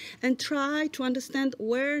legacy, and try to understand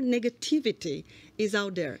where negativity is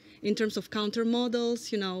out there in terms of counter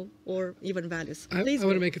models, you know, or even values. I want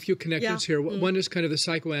to make a few connections here. One is kind of the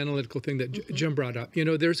psychoanalytical thing that Jim brought up. You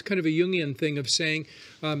know, there's kind of a Jungian thing of saying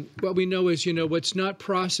what we know is, you know, what's not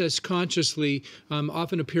processed consciously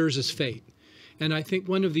often appears as fate. And I think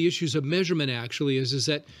one of the issues of measurement actually is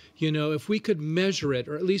that, you know, if we could measure it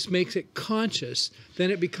or at least make it conscious, then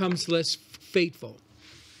it becomes less fateful.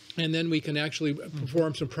 and then we can actually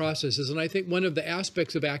perform some processes. And I think one of the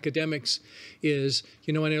aspects of academics is,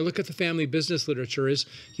 when I look at the family business literature is,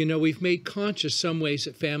 we've made conscious some ways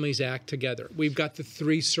that families act together. We've got the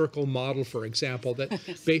 3-circle model, for example, that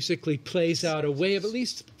basically plays out a way of at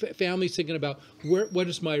least families thinking about what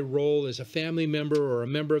is my role as a family member or a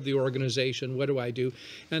member of the organization? What do I do?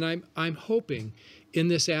 And I'm hoping in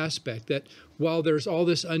this aspect that while there's all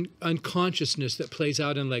this unconsciousness that plays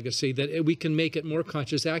out in legacy, that we can make it more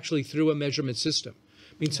conscious actually through a measurement system.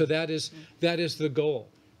 So that is the goal.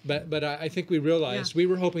 But I think we realized we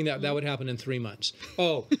were hoping that would happen in 3 months.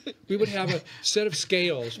 Oh, we would have a set of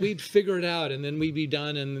scales. We'd figure it out, and then we'd be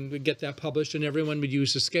done, and then we'd get that published, and everyone would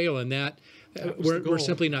use the scale. And that we're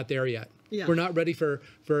simply not there yet. Yeah. We're not ready for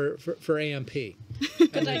AMP.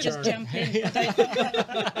 Could I just jump in?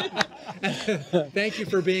 Thank you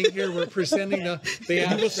for being here. We're presenting the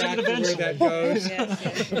abstract of where that goes.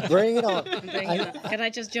 Yes. Bring it on. Can I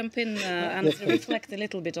just jump in and reflect a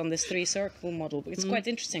little bit on this 3-circle model? It's quite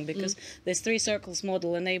interesting because this 3 circles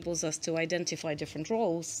model enables us to identify different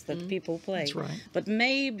roles that people play. That's right. But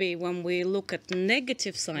maybe when we look at the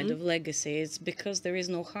negative side of legacy, it's because there is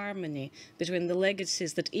no harmony between the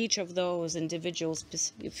legacies that each of those individuals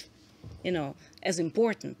perceive, as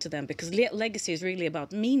important to them, because legacy is really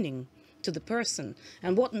about meaning to the person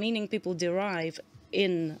and what meaning people derive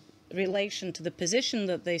in relation to the position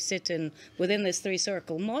that they sit in within this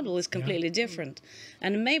 3-circle model is completely different.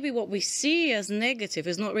 And maybe what we see as negative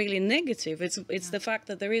is not really negative. It's the fact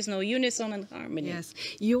that there is no unison and harmony. Yes,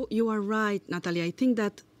 you are right, Natalia. I think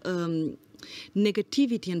that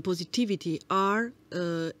negativity and positivity are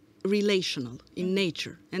relational in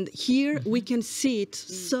nature, and here we can see it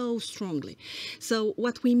so strongly. So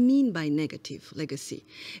what we mean by negative legacy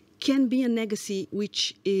can be a legacy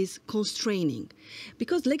which is constraining,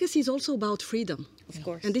 because legacy is also about freedom. Of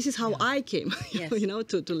course. And this is how I came,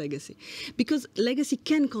 to legacy. Because legacy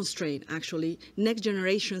can constrain, actually, next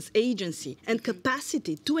generation's agency and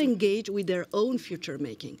capacity to engage with their own future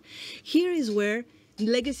making. Here is where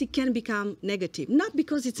legacy can become negative, not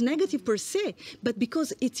because it's negative per se, but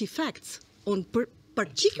because its effects on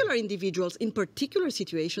particular individuals in particular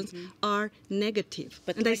situations are negative.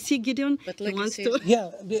 And I see Gideon wants to... Yeah,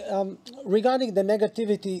 regarding the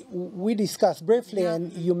negativity, we discussed briefly,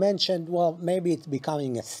 and you mentioned, well, maybe it's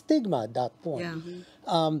becoming a stigma at that point.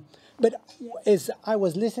 Yeah. But as I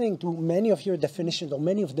was listening to many of your definitions, or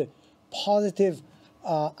many of the positive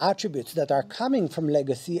attributes that are coming from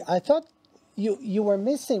legacy, I thought you were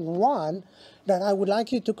missing one that I would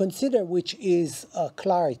like you to consider, which is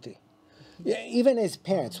clarity. Even as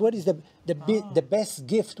parents, what is the best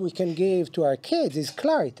gift we can give to our kids is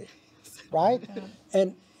clarity, right?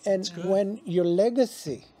 And when your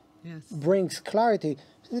legacy brings clarity,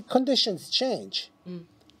 the conditions change.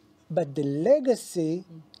 But the legacy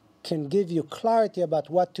can give you clarity about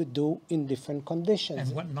what to do in different conditions.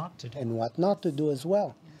 And what not to do. And what not to do as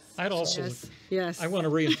well. I'd also, I want to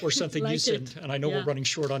reinforce something you said, and I know we're running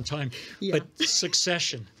short on time, but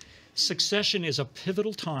succession. Succession is a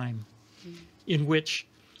pivotal time in which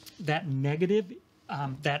that negative,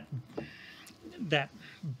 that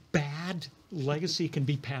bad legacy can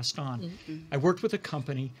be passed on. I worked with a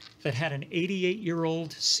company that had an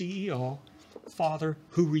 88-year-old CEO, father,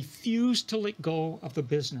 who refused to let go of the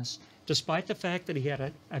business, despite the fact that he had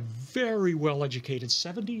a very well-educated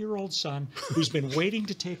 70-year-old son who's been waiting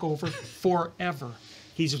to take over forever.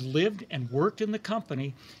 He's lived and worked in the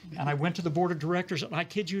company, and I went to the board of directors, and I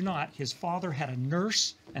kid you not, his father had a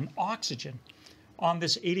nurse and oxygen on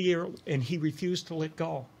this 80-year-old, and he refused to let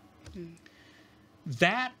go.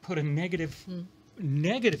 That put a negative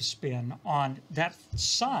spin on that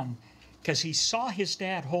son, because he saw his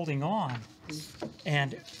dad holding on.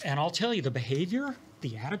 And I'll tell you, the behavior,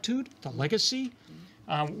 the attitude, the legacy,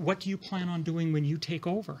 what do you plan on doing when you take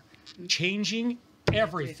over? Changing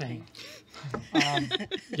everything.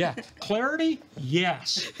 Clarity?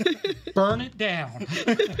 Yes. Burn it down.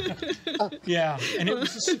 And it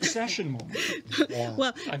was a succession moment.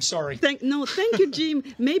 Well, I'm sorry. Thank you, Jim.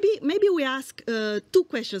 Maybe we ask 2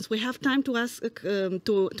 questions. We have time to ask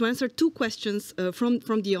to answer 2 questions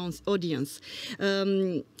from the audience.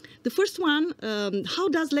 The first one: how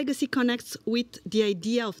does legacy connect with the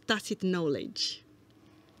idea of tacit knowledge?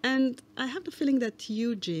 And I have the feeling that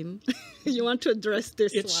you, Jim, you want to address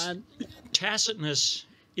this one. Tacitness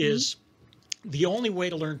is the only way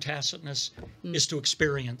to learn tacitness is to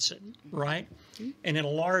experience it, right? And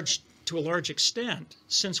to a large extent,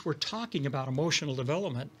 since we're talking about emotional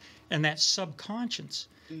development and that subconscious,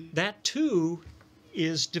 that too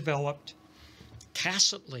is developed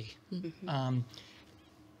tacitly.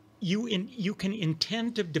 You can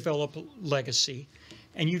intend to develop legacy,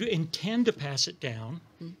 and you intend to pass it down.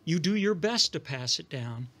 You do your best to pass it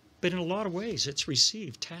down, but in a lot of ways it's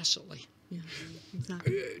received tacitly. Yeah,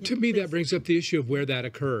 exactly. To me, that brings up the issue of where that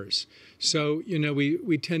occurs. So, you know,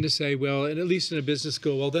 we tend to say, well, and at least in a business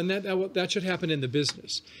school, well, then that should happen in the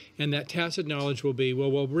business. And that tacit knowledge will be, well,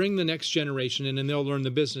 we'll bring the next generation in and they'll learn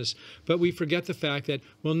the business. But we forget the fact that,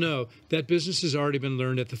 well, no, that business has already been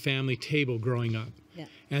learned at the family table growing up. Yeah.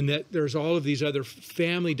 And that there's all of these other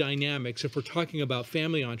family dynamics, if we're talking about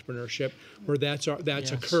family entrepreneurship, where that's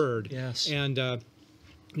Yes. occurred. Yes. And,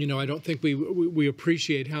 you know, I don't think we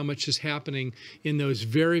appreciate how much is happening in those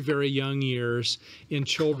very, very young years in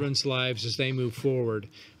children's lives as they move forward,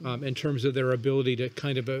 in terms of their ability to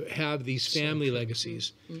kind of have these family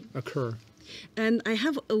legacies occur. And I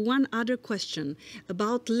have one other question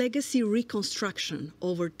about legacy reconstruction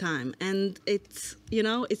over time. And it's, you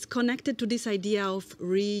know, it's connected to this idea of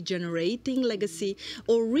regenerating legacy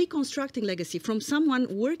or reconstructing legacy from someone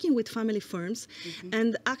working with family firms.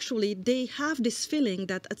 And actually, they have this feeling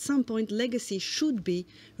that at some point, legacy should be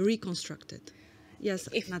reconstructed. Yes,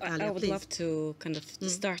 Natalia, I would please. love to kind of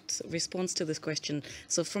start response to this question.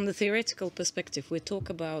 So from the theoretical perspective, we talk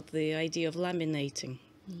about the idea of laminating.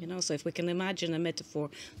 You know, so if we can imagine a metaphor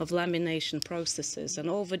of lamination processes, and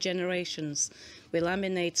over generations we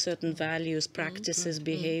laminate certain values, practices,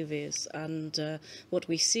 behaviors, and what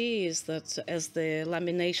we see is that as the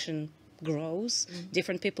lamination grows,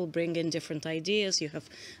 different people bring in different ideas. You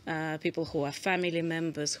have people who are family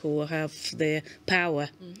members who have the power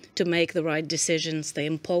to make the right decisions. They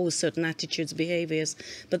impose certain attitudes, behaviors,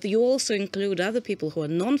 but you also include other people who are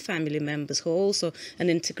non-family members, who are also an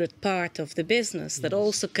integrate part of the business, that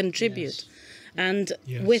also contribute. And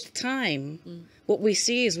with time, what we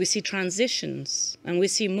see is we see transitions and we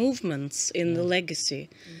see movements in the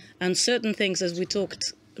legacy, and certain things, as we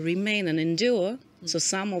talked, remain and endure. So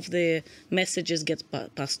some of the messages get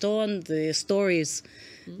passed on, the stories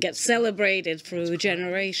get celebrated through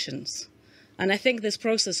generations. And I think this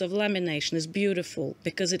process of lamination is beautiful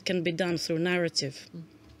because it can be done through narrative.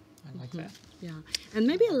 I like that. Yeah, and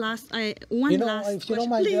maybe a last, one You know, last if you don't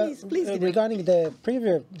question. mind, Please, Gideon. regarding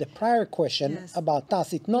the prior question Yes. about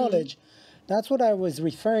tacit knowledge, that's what I was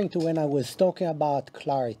referring to when I was talking about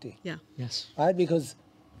clarity, Yeah. Yes. right? Because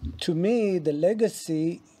to me, the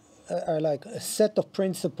legacy are like a set of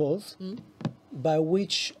principles by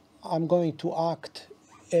which I'm going to act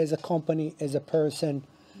as a company, as a person,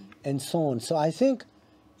 and so on. So I think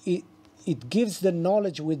it gives the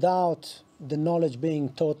knowledge without the knowledge being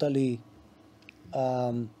totally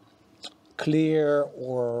clear,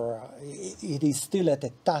 or it is still at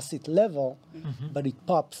a tacit level, but it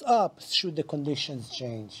pops up should the conditions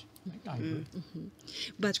change. I agree.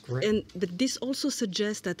 But this also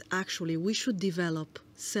suggests that actually we should develop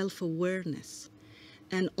self-awareness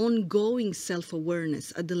and ongoing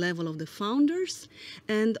self-awareness at the level of the founders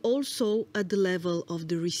and also at the level of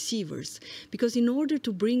the receivers. Because in order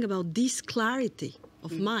to bring about this clarity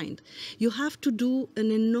of mind, you have to do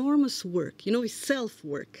an enormous work, you know,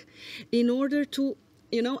 self-work, in order to,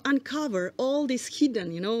 you know, uncover all this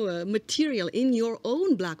hidden, you know, material in your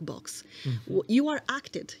own black box. You are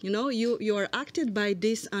acted, you know, you are acted by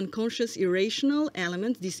this unconscious, irrational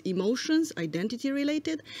element, these emotions, identity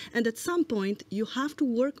related, and at some point you have to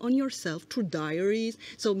work on yourself through diaries.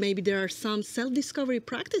 So maybe there are some self-discovery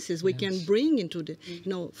practices we can bring into the, you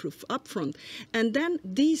know, upfront. And then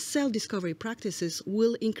these self-discovery practices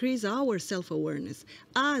will increase our self-awareness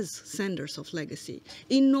as senders of legacy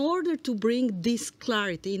in order to bring this clarity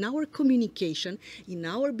in our communication, in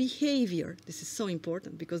our behavior. This is so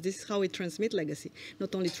important because this is how we transmit legacy,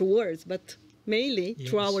 not only through words, but mainly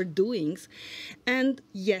through our doings. And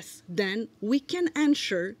yes, then we can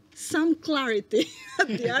ensure some clarity at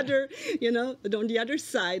the other, you know, on the other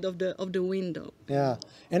side of the window. Yeah,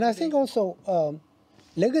 and I think also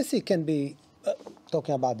legacy can be,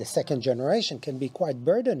 talking about the second generation, can be quite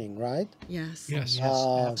burdening, right? Yes. Yes. Yes,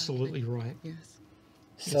 absolutely right. Yes.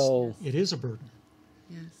 So It is a burden.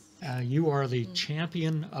 Yes. You are the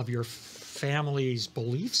champion of your family's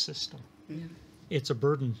belief system. It's a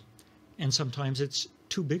burden, and sometimes it's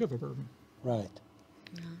too big of a burden. right.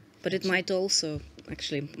 But it might also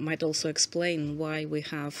explain why we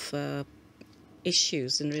have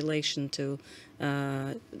issues in relation to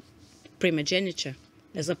primogeniture,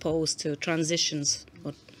 as opposed to transitions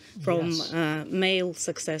from male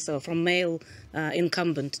successor, from male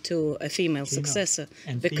incumbent to a female successor,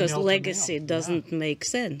 And because female to legacy male. doesn't make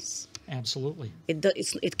sense. Absolutely.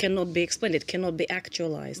 It cannot be explained. It cannot be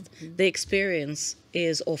actualized. The experience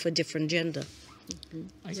is of a different gender.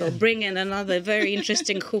 So bring in another very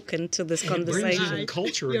interesting hook into this And it brings conversation. in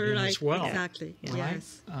culture You're again right. as well. Exactly. Right?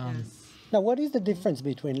 Yes. Now, what is the difference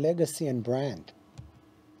between legacy and brand?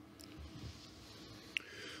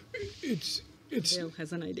 It's Bill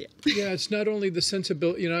has an idea. yeah, it's not only the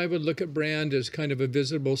sensibility. I would look at brand as kind of a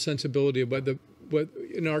visible sensibility of what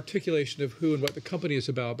an articulation of who and what the company is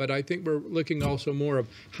about. But I think we're looking also more of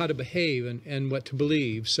how to behave and what to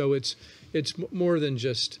believe. So it's more than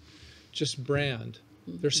just brand.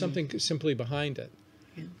 There's something simply behind it.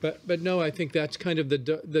 Yeah. But no, I think that's kind of the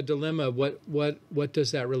dilemma. What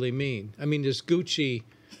does that really mean? I mean, is Gucci,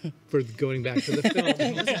 for going back to the film,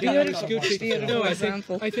 is Gucci? No,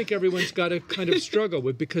 I think everyone's got to kind of struggle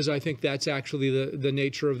with, because I think that's actually the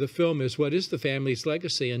nature of the film, is what is the family's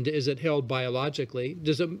legacy, and is it held biologically?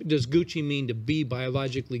 Does Gucci mean to be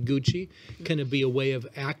biologically Gucci? Can it be a way of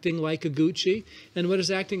acting like a Gucci? And what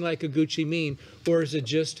does acting like a Gucci mean? Or is it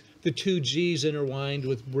just the two G's intertwined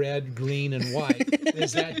with red, green, and white?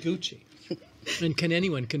 Is that Gucci? And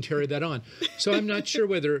anyone can carry that on. So I'm not sure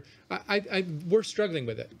whether we're struggling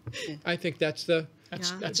with it. I think that's the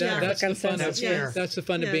fun. That's the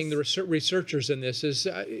fun of being the researchers in this. Is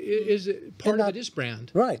part of it is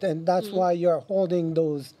brand, right? And that's why you're holding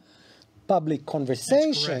those public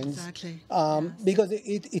conversations. Exactly. Because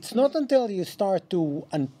it's not until you start to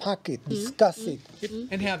unpack it, discuss it,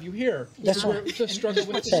 and have you here. That's where right. the struggle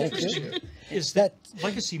with Thank is that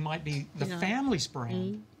legacy might be the family's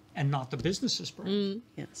brand and not the business's brand.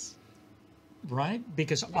 Yes. Right?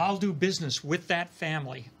 Because I'll do business with that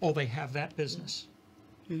family. Oh, they have that business.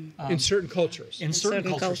 In certain cultures. In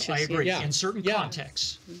certain cultures, I agree. Yeah. In certain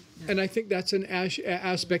contexts. And I think that's an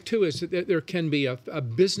aspect too, is that there can be a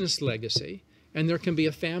business legacy and there can be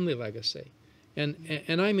a family legacy. And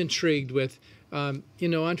I'm intrigued with,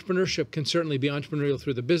 entrepreneurship can certainly be entrepreneurial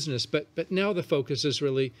through the business, but now the focus is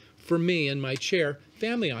really, for me in my chair,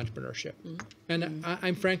 family entrepreneurship. And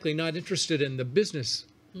I'm frankly not interested in the business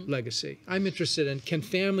legacy. I'm interested in, can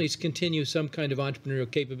families continue some kind of entrepreneurial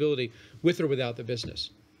capability with or without the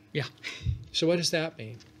business? Yeah. So what does that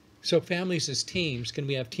mean? So families as teams, can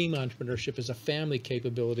we have team entrepreneurship as a family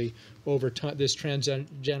capability over this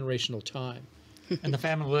transgenerational time? And the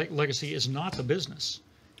family legacy is not the business.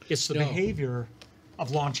 It's the behavior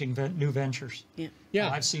of launching new ventures. Yeah.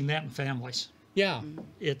 I've seen that in families. Yeah.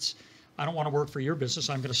 It's, I don't want to work for your business.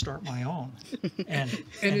 I'm going to start my own. And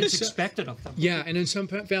it's expected of them. Yeah, and in some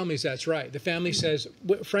families, that's right. The family says,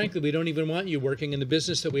 frankly, we don't even want you working in the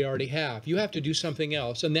business that we already have. You have to do something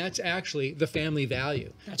else. And that's actually the family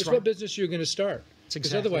value. It's what business you're going to start.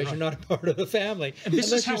 Because otherwise you're not a part of the family. And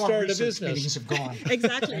this is how start our a research business. meetings have gone.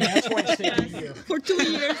 Exactly. And that's why I stayed here. For 2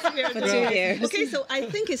 years. For 2 years. Okay, so I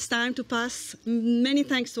think it's time to pass. Many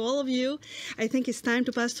thanks to all of you. I think it's time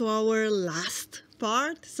to pass to our last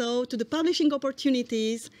part. So to the publishing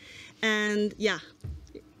opportunities. And yeah,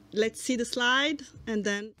 let's see the slide and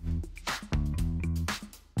then.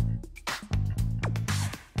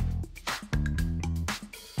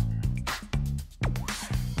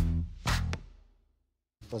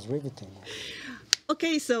 Was riveting.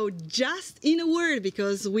 Okay, so just in a word,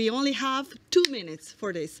 because we only have 2 minutes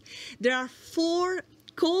for this. There are 4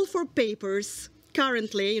 call for papers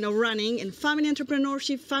currently, running in family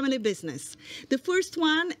entrepreneurship, family business. The first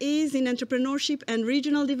one is in entrepreneurship and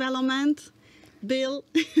regional development. Bill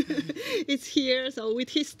is here, so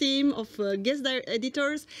with his team of guest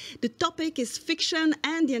editors. The topic is fiction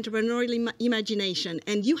and the entrepreneurial imagination,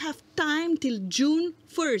 and you have time till June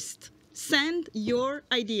 1st. Send your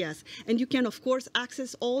ideas, and you can, of course,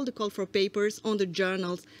 access all the call for papers on the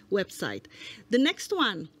journal's website. The next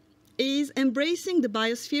one is Embracing the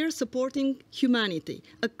Biosphere, Supporting Humanity,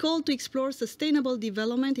 a call to explore sustainable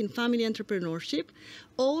development in family entrepreneurship.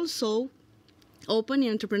 Also, open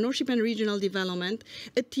in entrepreneurship and regional development,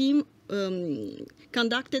 a team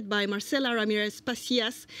conducted by Marcela Ramirez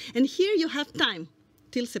Pacias, and here you have time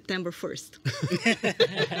till September 1st.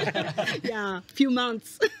 Yeah, few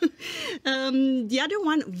months. The other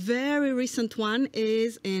one, very recent one,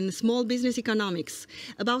 is in small business economics,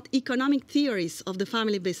 about economic theories of the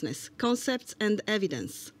family business, concepts and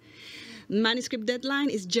evidence. Manuscript deadline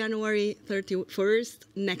is January 31st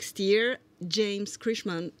next year. James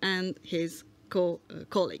Krishman and his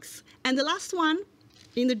colleagues. And the last one,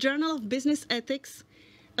 in the Journal of Business Ethics,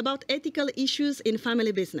 about ethical issues in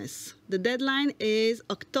family business. The deadline is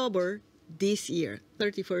October this year,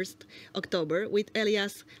 31st October, with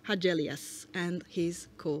Elias Hagelias and his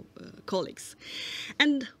colleagues.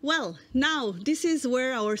 And well, now this is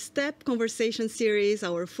where our STEP conversation series,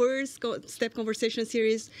 our first STEP conversation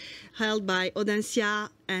series held by Audencia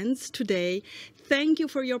ends today. Thank you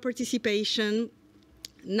for your participation.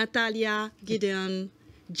 Natalia, Gideon,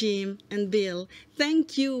 Jim, and Bill.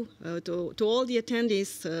 Thank you to all the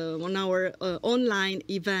attendees on our online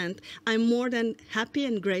event. I'm more than happy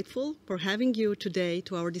and grateful for having you today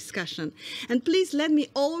to our discussion. And please let me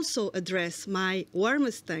also address my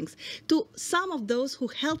warmest thanks to some of those who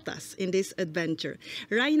helped us in this adventure.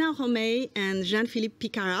 Raina Homey and Jean-Philippe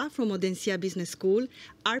Picara from Audencia Business School,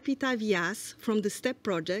 Arpita Vyas from the STEP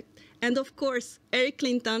Project, and of course, Eric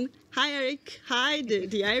Clinton. Hi, Eric. Hi,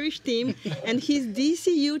 the Irish team and his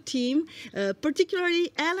DCU team,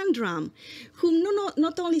 particularly Alan Drum, who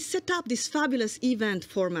not only set up this fabulous event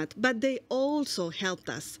format, but they also helped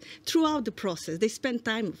us throughout the process. They spent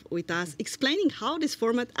time with us explaining how this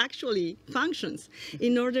format actually functions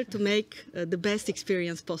in order to make the best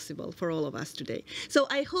experience possible for all of us today. So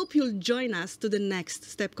I hope you'll join us to the next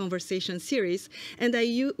STEP Conversation series, and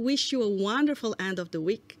I wish you a wonderful end of the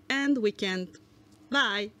week and weekend.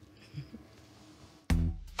 Bye.